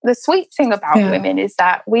 And the sweet thing about women is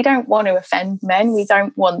that we don't want to offend men. We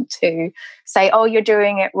don't want to say, oh, you're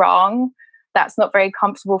doing it wrong. That's not very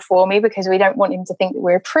comfortable for me, because we don't want him to think that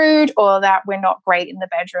we're a prude or that we're not great in the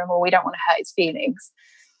bedroom, or we don't want to hurt his feelings.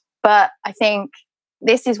 But I think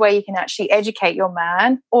this is where you can actually educate your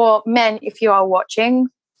man, or men, if you are watching,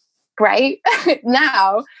 great.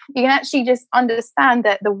 Now you can actually just understand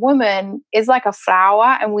that the woman is like a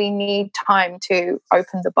flower and we need time to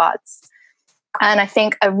open the buds. And I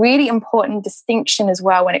think a really important distinction as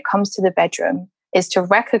well when it comes to the bedroom is to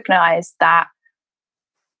recognize that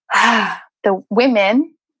the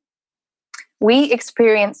women, we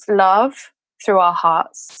experience love through our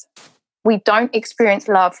hearts. We don't experience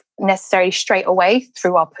love necessarily straight away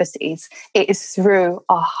through our pussies. It is through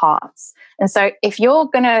our hearts. And so if you're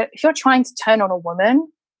trying to turn on a woman,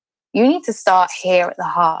 you need to start here at the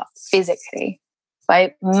heart physically,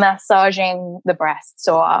 by massaging the breasts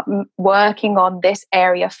or working on this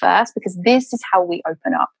area first, because this is how we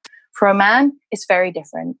open up. For a man, it's very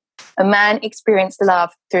different. A man experiences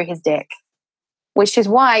love through his dick, which is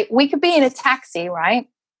why we could be in a taxi, right?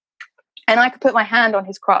 And I could put my hand on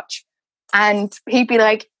his crotch and he'd be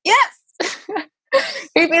like, yes.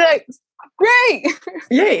 He'd be like, great.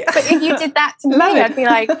 Yay. But if you did that to me, I'd be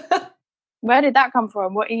like, where did that come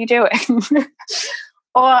from? What are you doing?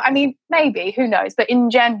 Or, I mean, maybe, who knows? But in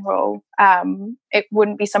general, it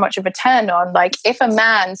wouldn't be so much of a turn on. Like if a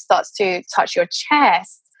man starts to touch your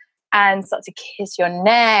chest and starts to kiss your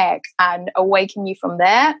neck and awaken you from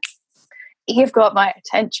there, you've got my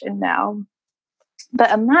attention now.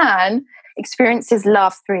 But a man experiences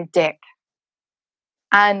love through his dick.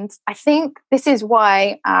 And I think this is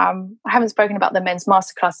why I haven't spoken about the men's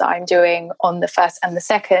masterclass that I'm doing on the 1st and the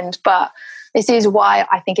 2nd, but this is why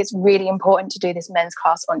I think it's really important to do this men's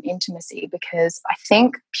class on intimacy, because I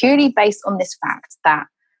think purely based on this fact that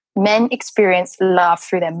men experience love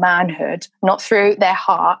through their manhood, not through their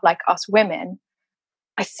heart like us women,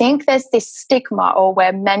 I think there's this stigma, or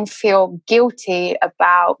where men feel guilty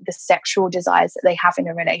about the sexual desires that they have in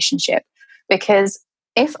a relationship. Because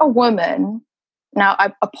if a woman, now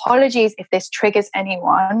apologies if this triggers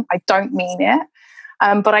anyone, I don't mean it,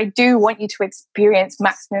 but I do want you to experience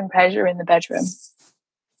maximum pleasure in the bedroom.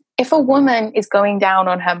 If a woman is going down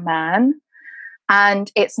on her man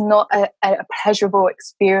and it's not a pleasurable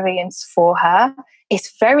experience for her,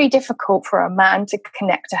 it's very difficult for a man to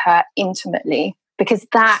connect to her intimately, because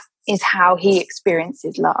that is how he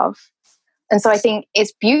experiences love. And so I think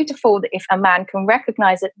it's beautiful that if a man can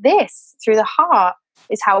recognize that this, through the heart,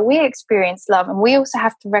 is how we experience love. And we also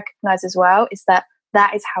have to recognize as well is that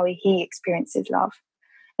that is how he experiences love.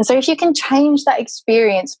 And so if you can change that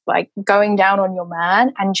experience by going down on your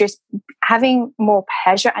man and just having more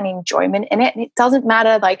pleasure and enjoyment in it, and it doesn't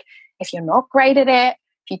matter like if you're not great at it,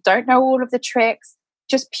 if you don't know all of the tricks,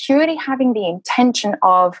 just purely having the intention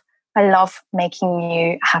of, I love making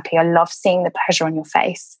you happy. I love seeing the pleasure on your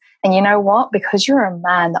face. And you know what? Because you're a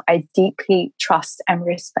man that I deeply trust and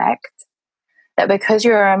respect, that because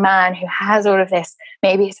you're a man who has all of this,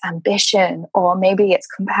 maybe it's ambition or maybe it's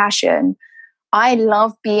compassion, I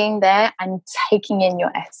love being there and taking in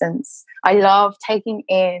your essence. I love taking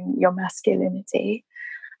in your masculinity.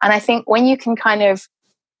 And I think when you can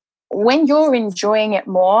when you're enjoying it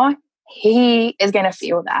more, he is going to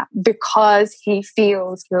feel that, because he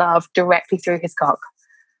feels love directly through his cock,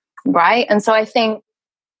 right? And so I think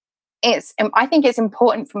it's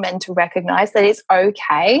important for men to recognize that it's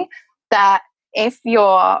okay that if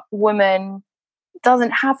your woman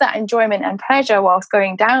doesn't have that enjoyment and pleasure whilst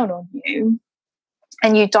going down on you,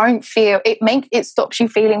 and you don't feel it stops you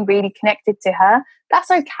feeling really connected to her, that's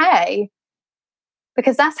okay,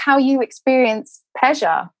 because that's how you experience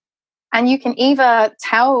pleasure. And you can either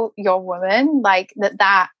tell your woman like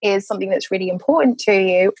that is something that's really important to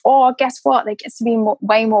you, or guess what, there gets to be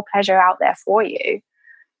way more pleasure out there for you.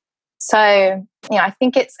 So, I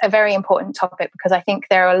think it's a very important topic, because I think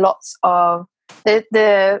there are lots of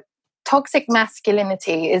the toxic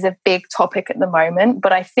masculinity is a big topic at the moment,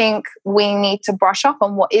 but I think we need to brush up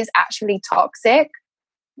on what is actually toxic.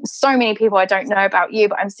 So many people, I don't know about you,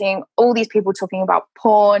 but I'm seeing all these people talking about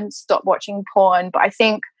porn, stop watching porn. But I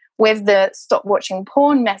think with the stop watching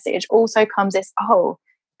porn message also comes this, oh,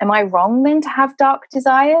 am I wrong then to have dark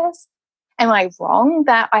desires? Am I wrong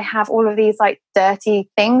that I have all of these like dirty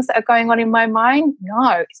things that are going on in my mind?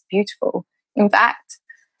 No, it's beautiful. In fact,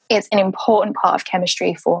 it's an important part of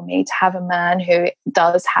chemistry for me to have a man who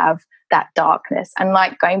does have that darkness. And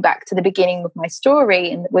like going back to the beginning of my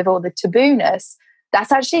story and with all the taboo-ness,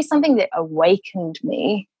 that's actually something that awakened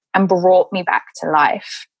me and brought me back to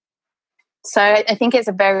life. So I think it's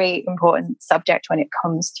a very important subject when it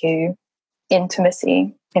comes to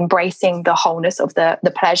intimacy. embracing the wholeness of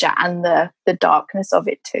the pleasure and the darkness of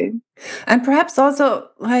it too. And perhaps also,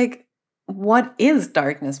 like, what is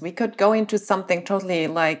darkness? We could go into something totally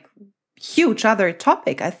like huge other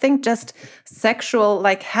topic. I think just sexual,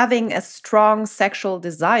 like having a strong sexual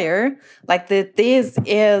desire, like this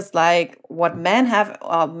is like what men have,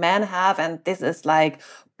 and this is like,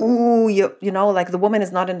 ooh, you know, like the woman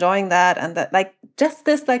is not enjoying that, and that, like, just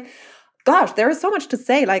this, like, gosh, there is so much to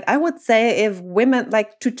say. Like, I would say if women,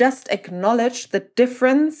 like, to just acknowledge the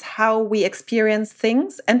difference, how we experience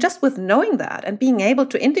things, and just with knowing that and being able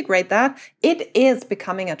to integrate that, it is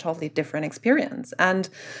becoming a totally different experience. And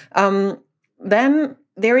then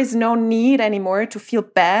there is no need anymore to feel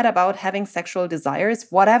bad about having sexual desires,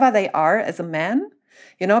 whatever they are, as a man.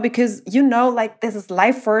 You know, because you know, like, this is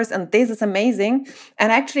life force and this is amazing.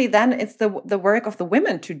 And actually then it's the work of the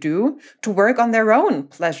women to work on their own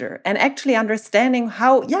pleasure and actually understanding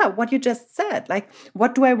how, yeah, what you just said, like,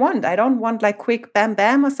 what do I want? I don't want like quick bam,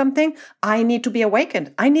 bam or something. I need to be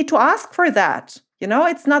awakened. I need to ask for that. You know,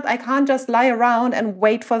 it's not, I can't just lie around and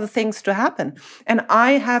wait for the things to happen. And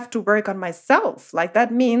I have to work on myself. Like,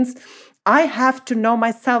 that means I have to know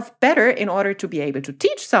myself better in order to be able to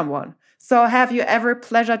teach someone. So have you ever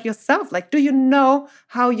pleasured yourself? Like, do you know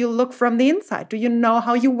how you look from the inside? Do you know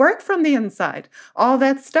how you work from the inside? All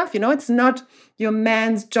that stuff, you know, it's not your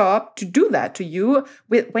man's job to do that to you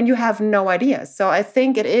when you have no idea. So I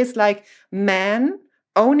think it is like men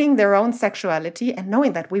owning their own sexuality and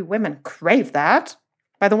knowing that we women crave that,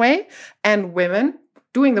 by the way, and women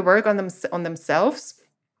doing the work on themselves,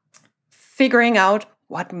 figuring out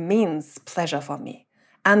what means pleasure for me.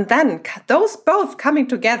 And then those both coming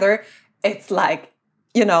together, it's like,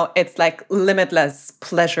 you know, it's like limitless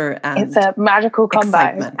pleasure and it's a magical combo.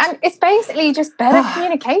 Excitement. And it's basically just better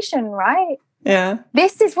communication, right? Yeah.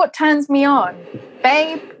 This is what turns me on.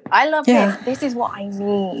 Babe, I love this. This is what I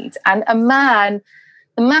need. And a man,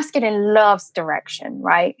 the masculine loves direction,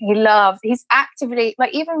 right? He's actively,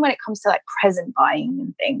 like, even when it comes to like present buying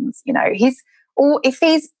and things, you know, if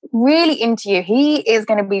he's really into you, he is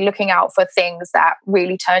going to be looking out for things that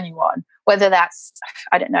really turn you on, whether that's,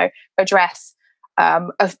 I don't know, a dress,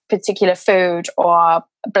 a particular food, or a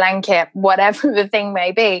blanket, whatever the thing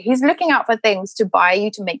may be. He's looking out for things to buy you,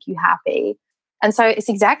 to make you happy. And so it's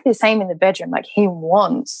exactly the same in the bedroom. Like, he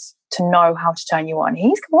wants to know how to turn you on.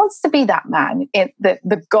 He wants to be that man,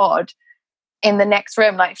 the God in the next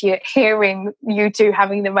room. Like, if you're hearing you two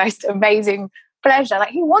having the most amazing pleasure, like,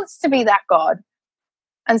 he wants to be that God.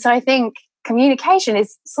 And so I think communication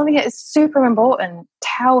is something that is super important.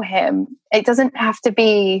 Tell him. It doesn't have to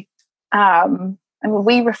be,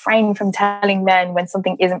 we refrain from telling men when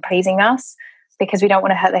something isn't pleasing us because we don't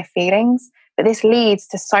want to hurt their feelings. But this leads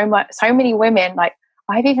to so many women, like,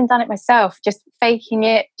 I've even done it myself, just faking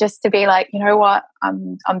it, just to be like, you know what,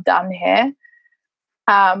 I'm done here.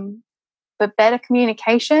 But better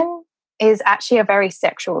communication is actually a very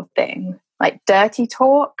sexual thing. Like, dirty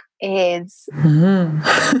talk is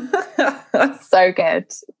so good.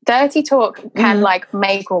 Dirty talk can like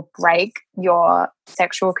make or break your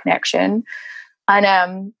sexual connection.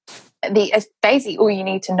 And basically all you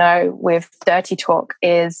need to know with dirty talk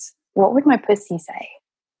is, what would my pussy say?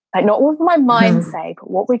 Like, not what would my mind say, but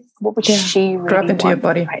what would she really drop into want your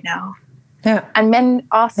body right now? Yeah. And men,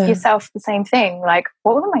 ask yourself the same thing. Like,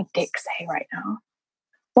 what would my dick say right now?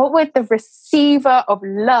 What would the receiver of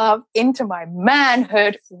love into my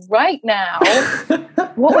manhood right now,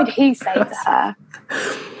 what would he say to her?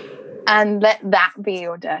 And let that be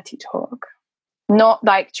your dirty talk. Not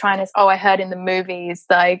like trying to, I heard in the movies,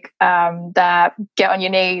 like, that get on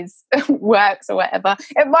your knees works or whatever.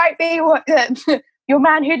 It might be what your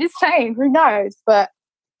manhood is saying, who knows? But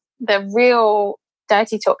the real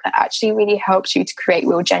dirty talk that actually really helps you to create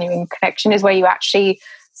real genuine connection is where you actually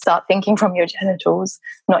start thinking from your genitals,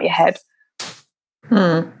 not your head.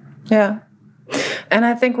 Yeah. And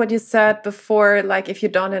I think what you said before, like, if you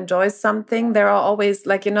don't enjoy something, there are always,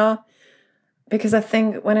 like, you know, because I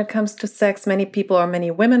think when it comes to sex, many people, or many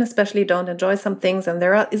women especially, don't enjoy some things. And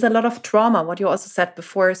there is a lot of trauma, what you also said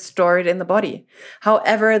before, stored in the body.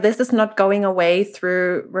 However, this is not going away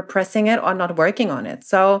through repressing it or not working on it.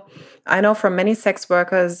 So I know from many sex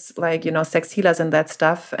workers, like, you know, sex healers and that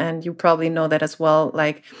stuff, and you probably know that as well,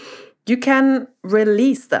 like, you can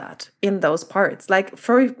release that in those parts. Like,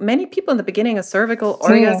 for many people in the beginning, a cervical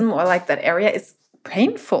orgasm or like that area is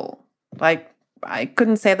painful. Like, I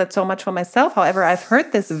couldn't say that so much for myself. However, I've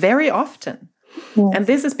heard this very often. Yes. And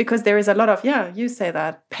this is because there is a lot of, you say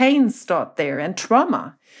that, pain stored there and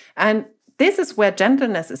trauma. And this is where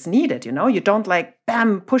gentleness is needed. You don't like,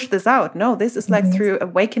 bam, push this out. No, this is like through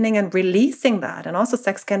awakening and releasing that. And also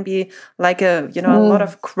sex can be like a lot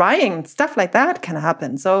of crying, stuff like that can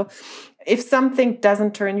happen. So if something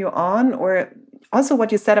doesn't turn you on, or also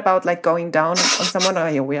what you said about like going down on someone,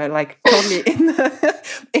 we are like totally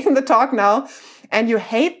in the talk now, and you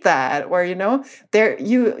hate that, or there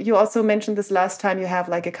you also mentioned this last time, you have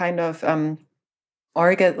like a kind of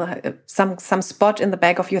some spot in the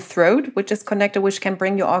back of your throat which is connected, which can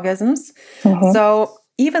bring you orgasms. So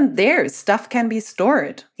even there, stuff can be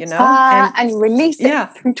stored, and release it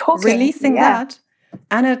through talking. Releasing that,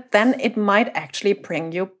 and then it might actually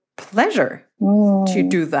bring you pleasure to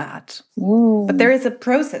do that. But there is a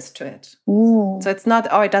process to it. So it's not,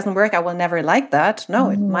 it doesn't work, I will never like that. No,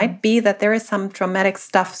 it might be that there is some traumatic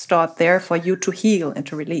stuff stored there for you to heal and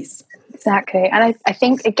to release. Exactly. And I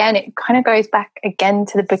think, again, it kind of goes back again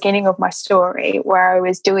to the beginning of my story, where I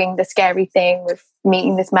was doing the scary thing with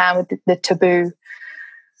meeting this man with the taboo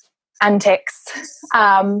antics.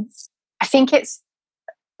 I think it's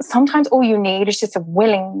sometimes all you need is just a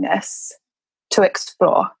willingness to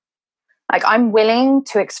explore. Like, I'm willing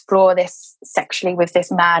to explore this sexually with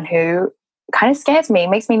this man who kind of scares me,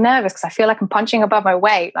 makes me nervous because I feel like I'm punching above my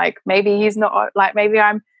weight. Like, maybe he's not, like, maybe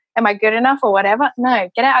am I good enough or whatever? No,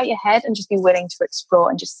 get it out of your head and just be willing to explore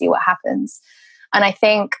and just see what happens. And I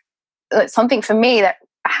think it's something for me that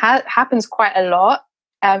happens quite a lot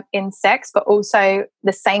in sex, but also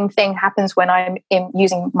the same thing happens when I'm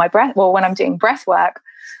using my breath, or when I'm doing breath work,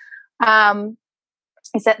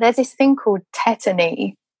 is that there's this thing called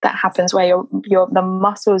tetany that happens where the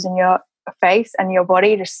muscles in your face and your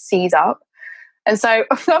body just seize up. And so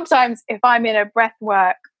sometimes if I'm in a breath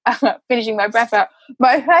work, finishing my breath out,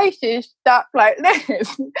 my face is stuck like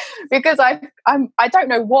this because I don't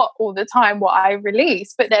know what all the time what I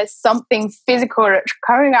release, but there's something physical that's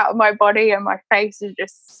coming out of my body and my face is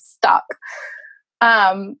just stuck.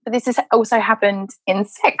 But this has also happened in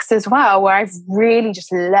sex as well, where I've really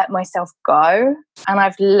just let myself go, and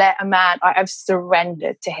I've let a man, I've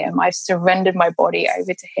surrendered to him. I've surrendered my body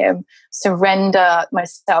over to him, surrender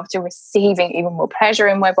myself to receiving even more pleasure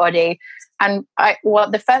in my body. And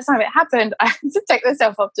the first time it happened, I had to take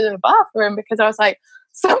myself up to the bathroom because I was like,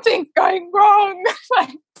 something's going wrong.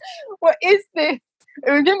 Like, what is this?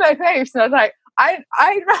 It was in my face, and I was like,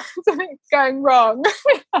 something's going wrong.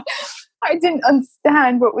 I didn't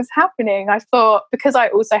understand what was happening. I thought, because I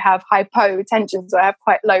also have hypotension, so I have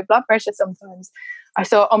quite low blood pressure sometimes, I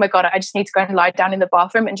thought, oh my God, I just need to go and lie down in the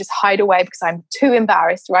bathroom and just hide away because I'm too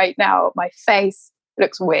embarrassed right now. My face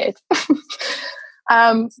looks weird.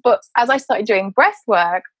 But as I started doing breath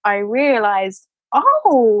work, I realized,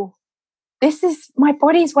 oh, this is my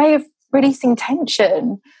body's way of releasing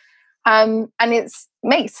tension. And it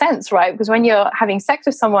makes sense, right? Because when you're having sex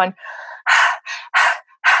with someone,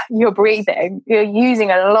 you're breathing, you're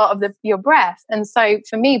using a lot of your breath. And so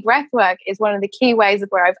for me, breath work is one of the key ways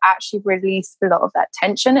where I've actually released a lot of that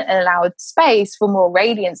tension and allowed space for more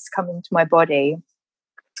radiance to come into my body.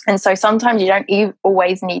 And so sometimes you don't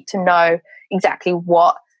always need to know exactly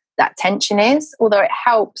what that tension is, although it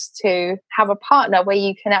helps to have a partner where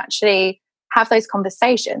you can actually have those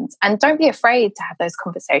conversations. And don't be afraid to have those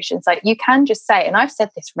conversations. Like, you can just say, and I've said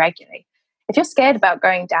this regularly, if you're scared about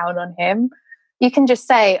going down on him, you can just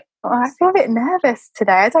say, oh, I feel a bit nervous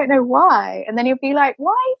today. I don't know why. And then you'll be like, why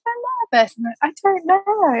are you so nervous? And I don't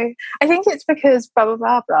know. I think it's because blah, blah,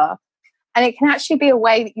 blah, blah. And it can actually be a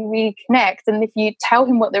way that you really connect. And if you tell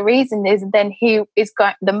him what the reason is, then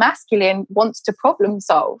the masculine wants to problem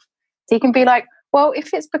solve. So he can be like, well,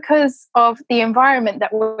 if it's because of the environment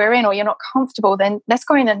that we're in, or you're not comfortable, then let's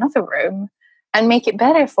go in another room and make it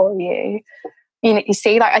better for you. You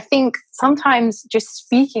see, like, I think sometimes just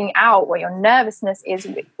speaking out where your nervousness is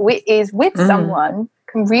with someone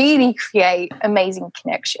can really create amazing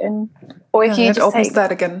connection. Or if you it just opens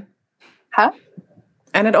that again. Huh?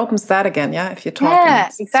 And it opens that again, yeah, if you talk. Yeah,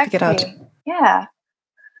 and exactly. Speak it out. Yeah.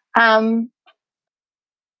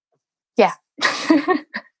 Yeah.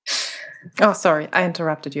 Oh, sorry, I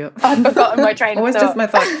interrupted you. I've forgotten my train of thought. It was just my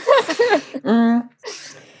thought.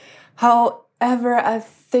 However, I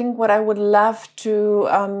think what I would love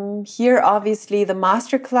to hear, obviously, the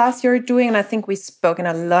masterclass you're doing, and I think we've spoken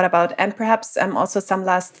a lot about, and perhaps also some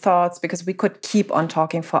last thoughts, because we could keep on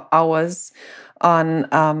talking for hours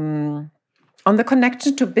on the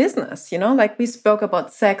connection to business, like we spoke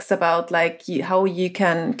about sex, about like how you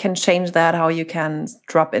can change that, how you can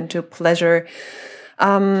drop into pleasure.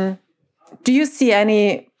 Do you see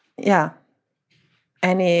any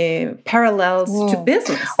parallels to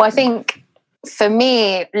business? Well, I think for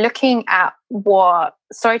me, looking at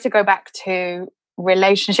sorry to go back to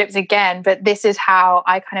relationships again, but this is how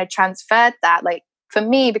I kind of transferred that. Like for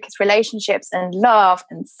me, because relationships and love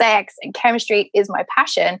and sex and chemistry is my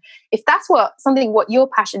passion. If that's what your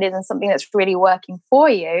passion is and something that's really working for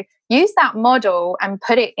you, use that model and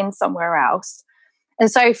put it in somewhere else. And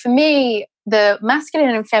so for me, the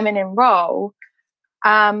masculine and feminine role,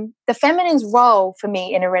 the feminine's role for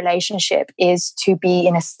me in a relationship is to be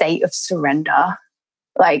in a state of surrender.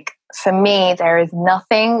 Like for me, there is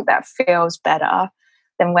nothing that feels better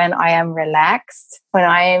than when I am relaxed, when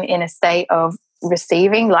I am in a state of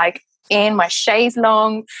receiving, like in my chaise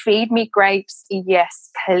longue, feed me grapes, yes,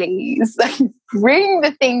 please. Bring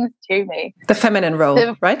the things to me. The feminine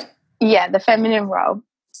role, right? Yeah, the feminine role.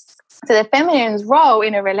 So the feminine's role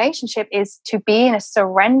in a relationship is to be in a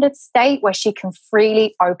surrendered state where she can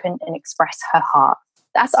freely open and express her heart.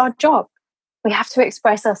 That's our job. We have to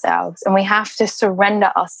express ourselves and we have to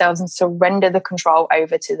surrender ourselves and surrender the control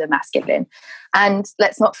over to the masculine. And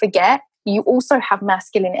let's not forget, you also have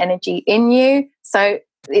masculine energy in you. So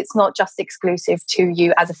it's not just exclusive to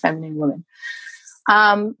you as a feminine woman.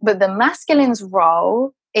 But the masculine's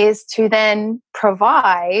role is to then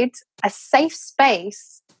provide a safe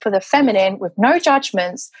space for the feminine with no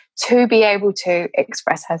judgments to be able to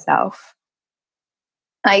express herself.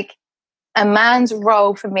 Like a man's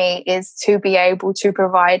role for me is to be able to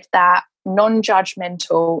provide that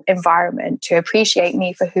non-judgmental environment to appreciate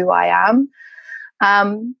me for who I am.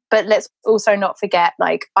 But let's also not forget,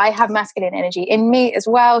 like I have masculine energy in me as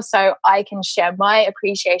well, so I can share my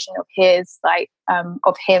appreciation of his,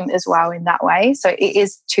 of him as well in that way. So it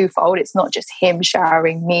is twofold. It's not just him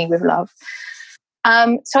showering me with love.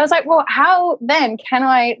 So I was like, well, how then can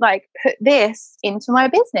I put this into my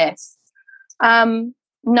business?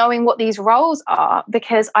 Knowing what these roles are,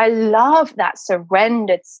 because I love that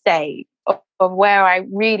surrendered state of where I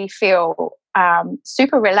really feel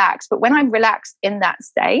super relaxed. But when I'm relaxed in that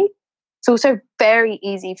state, it's also very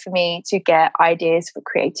easy for me to get ideas for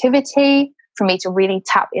creativity, for me to really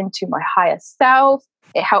tap into my higher self.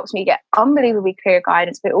 It helps me get unbelievably clear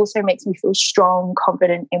guidance, but it also makes me feel strong,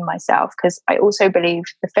 confident in myself. Because I also believe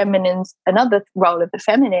another role of the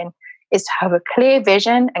feminine is to have a clear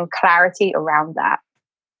vision and clarity around that.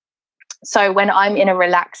 So when I'm in a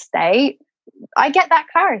relaxed state, I get that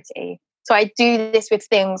clarity. So I do this with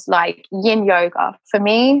things like yin yoga. For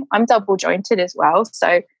me, I'm double jointed as well.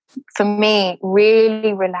 So for me,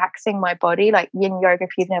 really relaxing my body, like yin yoga,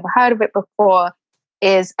 if you've never heard of it before,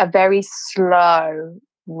 is a very slow,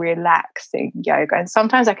 relaxing yoga. And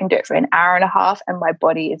sometimes I can do it for an hour and a half and my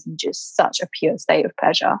body is in just such a pure state of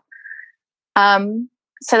pleasure.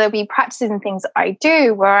 So there'll be practices and things that I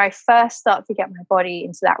do where I first start to get my body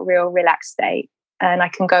into that real relaxed state, and I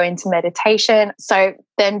can go into meditation. So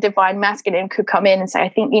then divine masculine could come in and say, I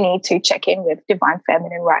think you need to check in with divine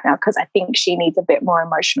feminine right now, because I think she needs a bit more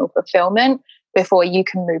emotional fulfillment before you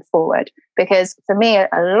can move forward. Because for me, a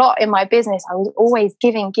lot in my business, I was always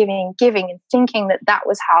giving and thinking that that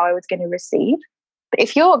was how I was going to receive. But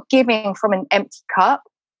if you're giving from an empty cup,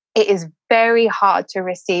 it is very hard to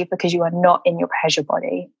receive because you are not in your pleasure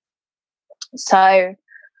body. So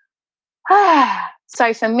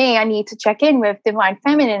for me, I need to check in with divine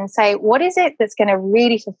feminine and say, what is it that's going to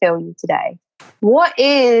really fulfill you today? What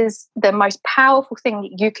is the most powerful thing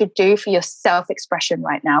that you could do for your self-expression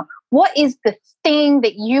right now? What is the thing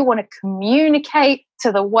that you want to communicate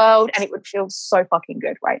to the world and it would feel so fucking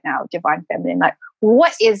good right now, divine feminine? Like,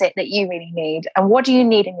 what is it that you really need? And what do you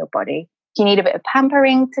need in your body? Do you need a bit of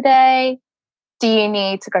pampering today? Do you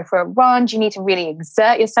need to go for a run? Do you need to really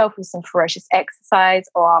exert yourself with some ferocious exercise?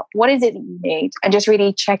 Or what is it that you need? And just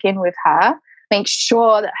really check in with her. Make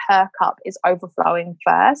sure that her cup is overflowing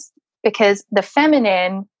first. Because the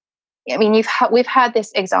feminine, I mean, we've had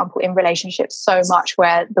this example in relationships so much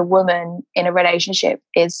where the woman in a relationship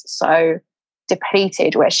is so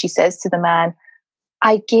depleted, where she says to the man,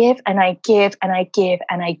 I give and I give and I give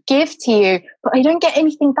and I give to you, but I don't get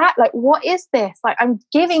anything back. Like, what is this? Like, I'm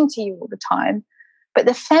giving to you all the time. But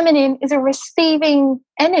the feminine is a receiving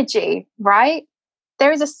energy, right?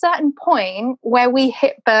 There is a certain point where we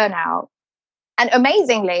hit burnout. And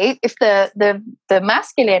amazingly, if the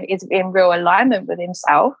masculine is in real alignment with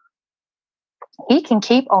himself, he can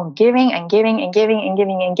keep on giving and giving and giving and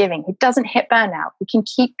giving and giving. He doesn't hit burnout. He can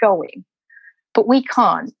keep going. But we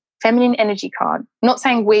can't. Feminine energy can't. I'm not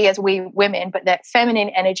saying we as we women, but that feminine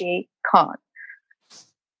energy can't.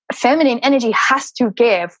 Feminine energy has to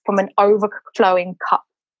give from an overflowing cup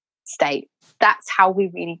state. That's how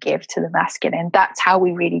we really give to the masculine. That's how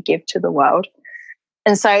we really give to the world.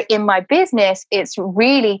 And so in my business, it's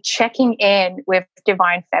really checking in with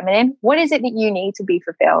divine feminine. What is it that you need to be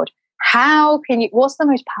fulfilled? what's the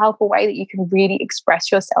most powerful way that you can really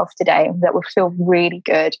express yourself today and that will feel really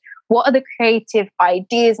good? What are the creative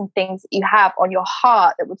ideas and things that you have on your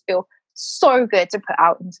heart that would feel so good to put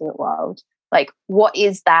out into the world? Like, what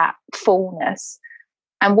is that fullness?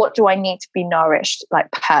 And what do I need to be nourished,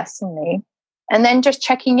 like, personally? And then just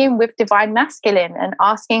checking in with Divine Masculine and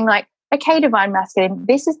asking, like, okay, Divine Masculine,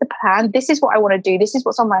 this is the plan. This is what I want to do. This is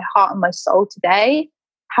what's on my heart and my soul today.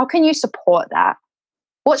 How can you support that?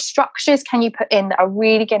 What structures can you put in that are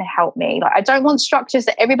really going to help me? Like, I don't want structures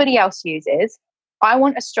that everybody else uses. I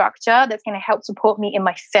want a structure that's going to help support me in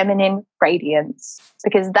my feminine radiance,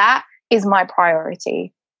 because that is my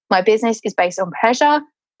priority. My business is based on pleasure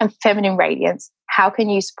and feminine radiance. How can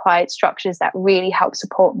you supply structures that really help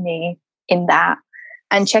support me in that?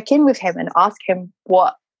 And check in with him and ask him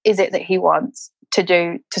what is it that he wants to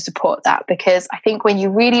do to support that. Because I think when you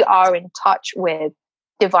really are in touch with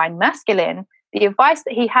Divine Masculine, the advice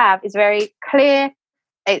that he have is very clear.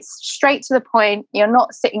 It's straight to the point. You're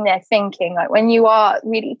not sitting there thinking. Like, when you are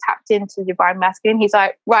really tapped into Divine Masculine, he's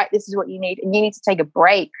like, right, this is what you need. And you need to take a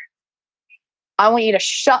break. I want you to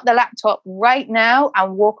shut the laptop right now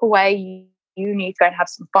and walk away. You need to go and have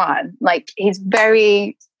some fun. Like, he's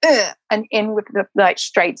very and in with the, like,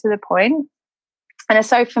 straight to the point. And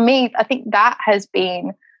so for me, I think that has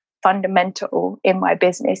been fundamental in my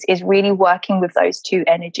business, is really working with those two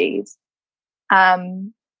energies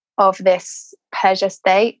of this pleasure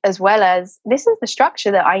state, as well as this is the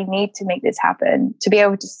structure that I need to make this happen, to be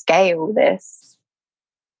able to scale this.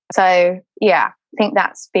 So yeah, I think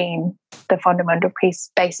that's been the fundamental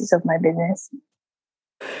basis of my business.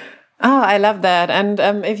 Oh, I love that. And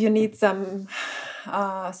if you need some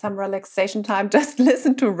relaxation time, just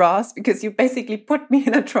listen to Ross, because you basically put me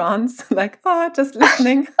in a trance, like, just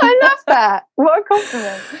listening. I love that. What a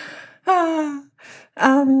compliment.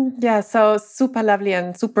 Yeah, so super lovely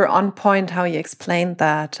and super on point how you explained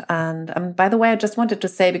that. And by the way, I just wanted to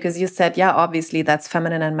say, because you said, yeah, obviously that's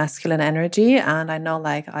feminine and masculine energy. And I know,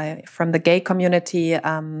 like, from the gay community,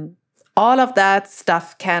 all of that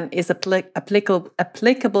stuff is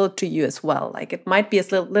applicable to you as well. Like, it might be a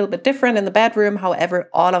little bit different in the bedroom. However,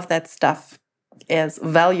 all of that stuff is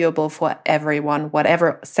valuable for everyone,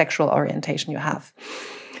 whatever sexual orientation you have.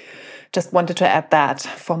 Just wanted to add that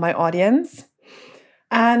for my audience.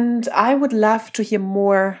 And I would love to hear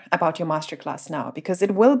more about your masterclass now, because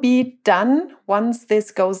it will be done once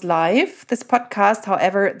this goes live, this podcast.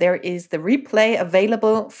 However, there is the replay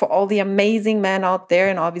available for all the amazing men out there,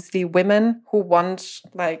 and obviously women who want,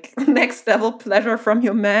 like, next level pleasure from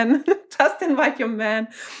your man. Just invite your man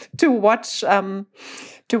to watch the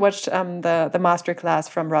masterclass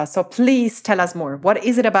from Ross. So please tell us more. What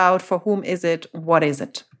is it about? For whom is it? What is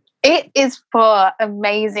it? It is for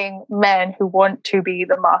amazing men who want to be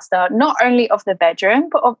the master, not only of the bedroom,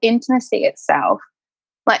 but of intimacy itself.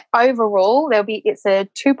 Like, overall, it's a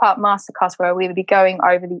 2-part masterclass where we will be going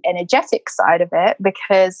over the energetic side of it,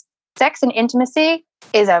 because sex and intimacy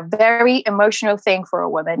is a very emotional thing for a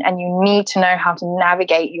woman, and you need to know how to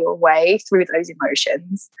navigate your way through those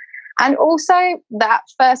emotions. And also, that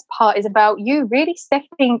first part is about you really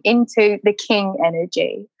stepping into the king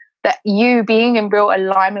energy, that you being in real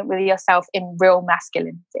alignment with yourself in real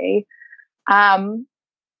masculinity. And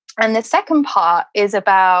the second part is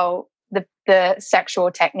about the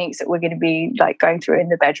sexual techniques that we're going to be, like, going through in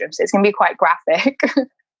the bedroom. So it's going to be quite graphic,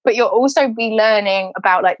 but you'll also be learning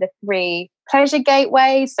about, like, the 3 pleasure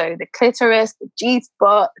gateways. So the clitoris, the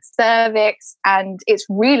G-spot, the cervix, and it's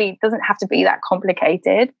really doesn't have to be that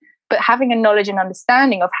complicated. But having a knowledge and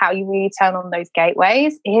understanding of how you really turn on those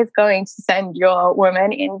gateways is going to send your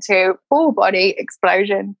woman into full body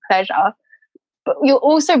explosion pleasure. But you'll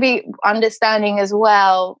also be understanding as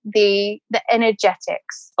well the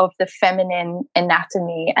energetics of the feminine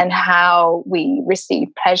anatomy and how we receive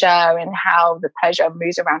pleasure and how the pleasure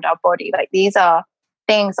moves around our body. Like, these are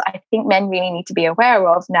things I think men really need to be aware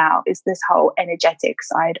of now, is this whole energetic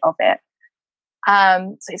side of it.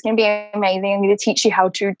 So it's going to be amazing. I'm going to teach you how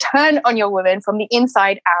to turn on your woman from the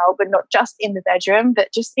inside out, but not just in the bedroom,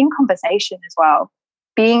 but just in conversation as well.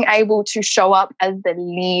 Being able to show up as the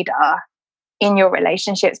leader in your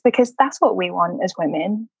relationships, because that's what we want as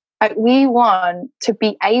women. Like, we want to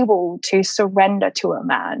be able to surrender to a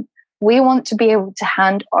man. We want to be able to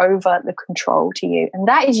hand over the control to you. And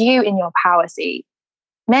that is you in your power seat.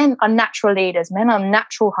 Men are natural leaders. Men are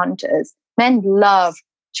natural hunters. Men love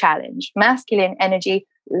challenge. Masculine energy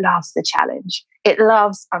loves the challenge. It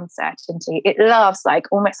loves uncertainty. It loves, like,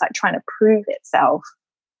 almost like trying to prove itself.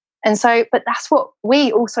 And so, but that's what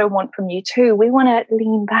we also want from you too. We want to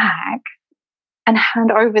lean back and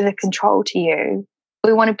hand over the control to you.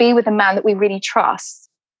 We want to be with a man that we really trust.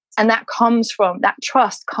 And that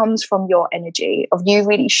trust comes from your energy of you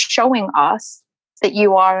really showing us that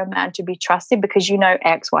you are a man to be trusted because you know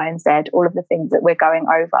X, Y, and Z, all of the things that we're going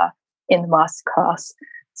over in the masterclass.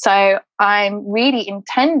 So I'm really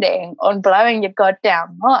intending on blowing your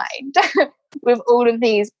goddamn mind with all of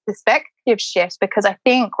these perspective shifts, because I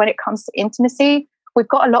think when it comes to intimacy, we've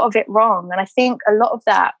got a lot of it wrong. And I think a lot of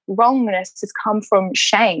that wrongness has come from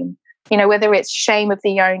shame, whether it's shame of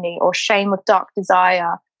the yoni or shame of dark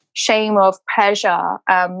desire, shame of pleasure,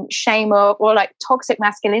 shame of, or like toxic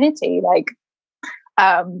masculinity,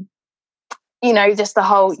 just the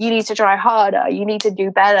whole, you need to try harder, you need to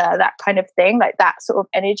do better, that kind of thing, like that sort of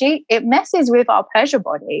energy. It messes with our pleasure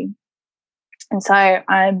body. And so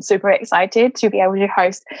I'm super excited to be able to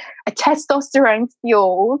host a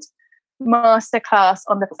testosterone-fueled masterclass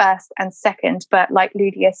on the 1st and 2nd. But like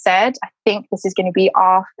Ludia said, I think this is going to be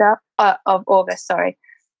after of August, sorry.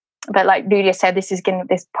 But like Ludia said, this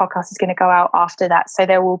podcast is going to go out after that. So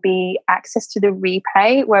there will be access to the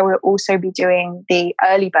replay where we'll also be doing the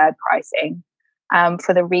early bird pricing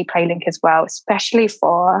for the replay link as well, especially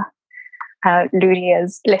for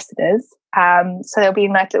Ludia's listeners. So there'll be a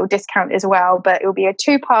nice little discount as well, but it will be a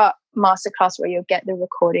 2-part masterclass where you'll get the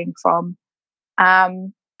recording from.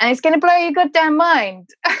 And it's going to blow your goddamn mind.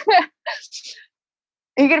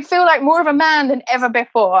 You're going to feel like more of a man than ever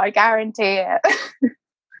before. I guarantee it.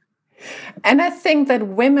 And I think that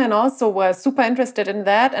women also were super interested in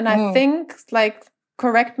that. And I think,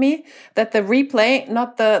 correct me, that the replay,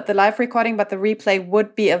 not the live recording, but the replay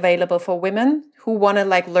would be available for women who want to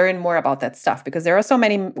learn more about that stuff, because there are so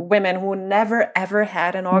many women who never ever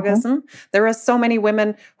had an orgasm. There are so many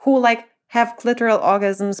women who have clitoral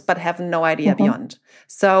orgasms but have no idea beyond.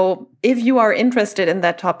 So if you are interested in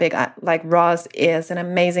that topic, Roz is an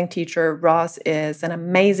amazing teacher. Roz is an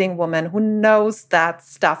amazing woman who knows that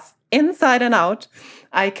stuff inside and out.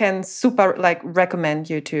 I can super recommend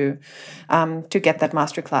you to get that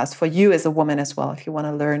masterclass for you as a woman as well, if you want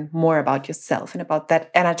to learn more about yourself and about that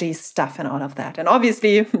energy stuff and all of that. And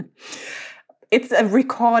obviously, it's a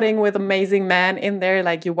recording with amazing men in there.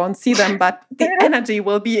 You won't see them, but the energy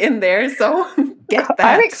will be in there. So get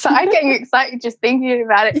that. I'm getting excited just thinking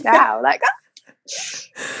about it now.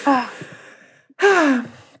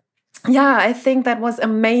 Yeah, I think that was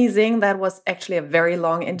amazing. That was actually a very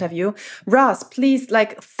long interview. Roz, please,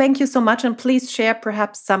 thank you so much. And please share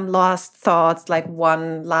perhaps some last thoughts,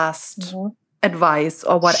 one last advice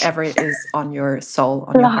or whatever it is on your soul,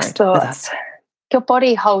 on your heart with us. Your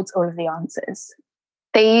body holds all of the answers.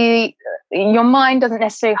 Your mind doesn't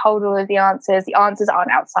necessarily hold all of the answers. The answers aren't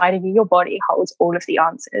outside of you. Your body holds all of the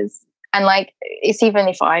answers. And it's even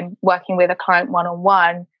if I'm working with a client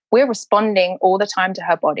one-on-one, we're responding all the time to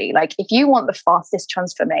her body. If you want the fastest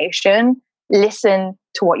transformation, listen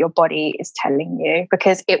to what your body is telling you,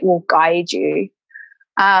 because it will guide you.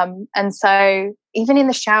 And so even in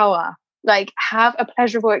the shower, have a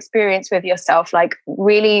pleasurable experience with yourself,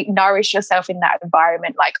 really nourish yourself in that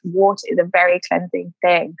environment. Water is a very cleansing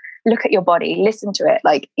thing. Look at your body, listen to it.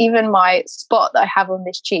 Even my spot that I have on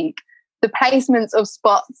this cheek, the placements of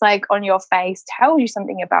spots on your face tell you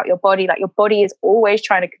something about your body. Your body is always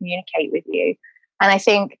trying to communicate with you. And I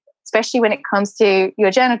think, especially when it comes to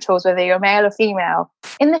your genitals, whether you're male or female,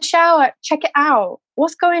 in the shower, check it out.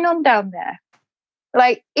 What's going on down there?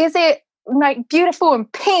 Is it beautiful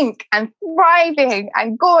and pink and thriving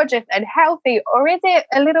and gorgeous and healthy, or is it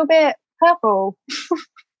a little bit purple?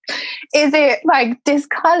 Is it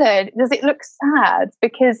discolored? Does it look sad?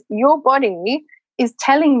 Because your body is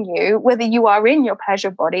telling you whether you are in your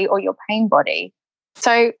pleasure body or your pain body.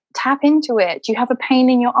 So tap into it. Do you have a pain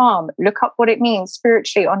in your arm? Look up what it means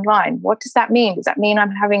spiritually online. What does that mean? Does that mean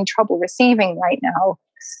I'm having trouble receiving right now?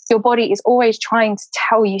 Your body is always trying to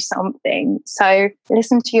tell you something. So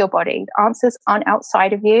listen to your body. The answers aren't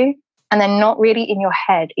outside of you, and they're not really in your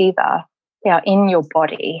head either. They are in your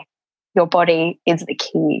body. Your body is the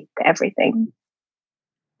key to everything.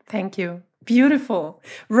 Thank you. Beautiful.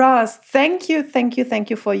 Roz, thank you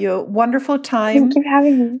for your wonderful time. Thank you for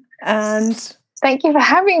having me. And thank you for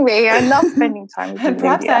having me. I love spending time with you. And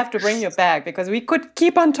perhaps I have to bring you back, because we could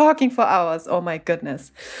keep on talking for hours. Oh my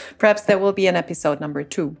goodness. Perhaps there will be an episode number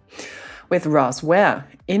 2 with Roz Ware,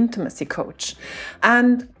 intimacy coach.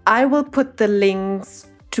 And I will put the links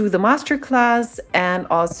to the masterclass and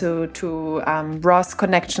also to Roz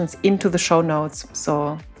connections into the show notes.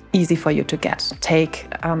 So easy for you to get. Take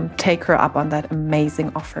her up on that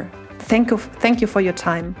amazing offer. Thank you for your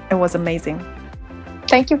time. It was amazing.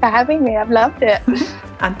 Thank you for having me. I've loved it.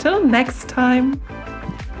 Until next time.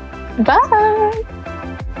 Bye.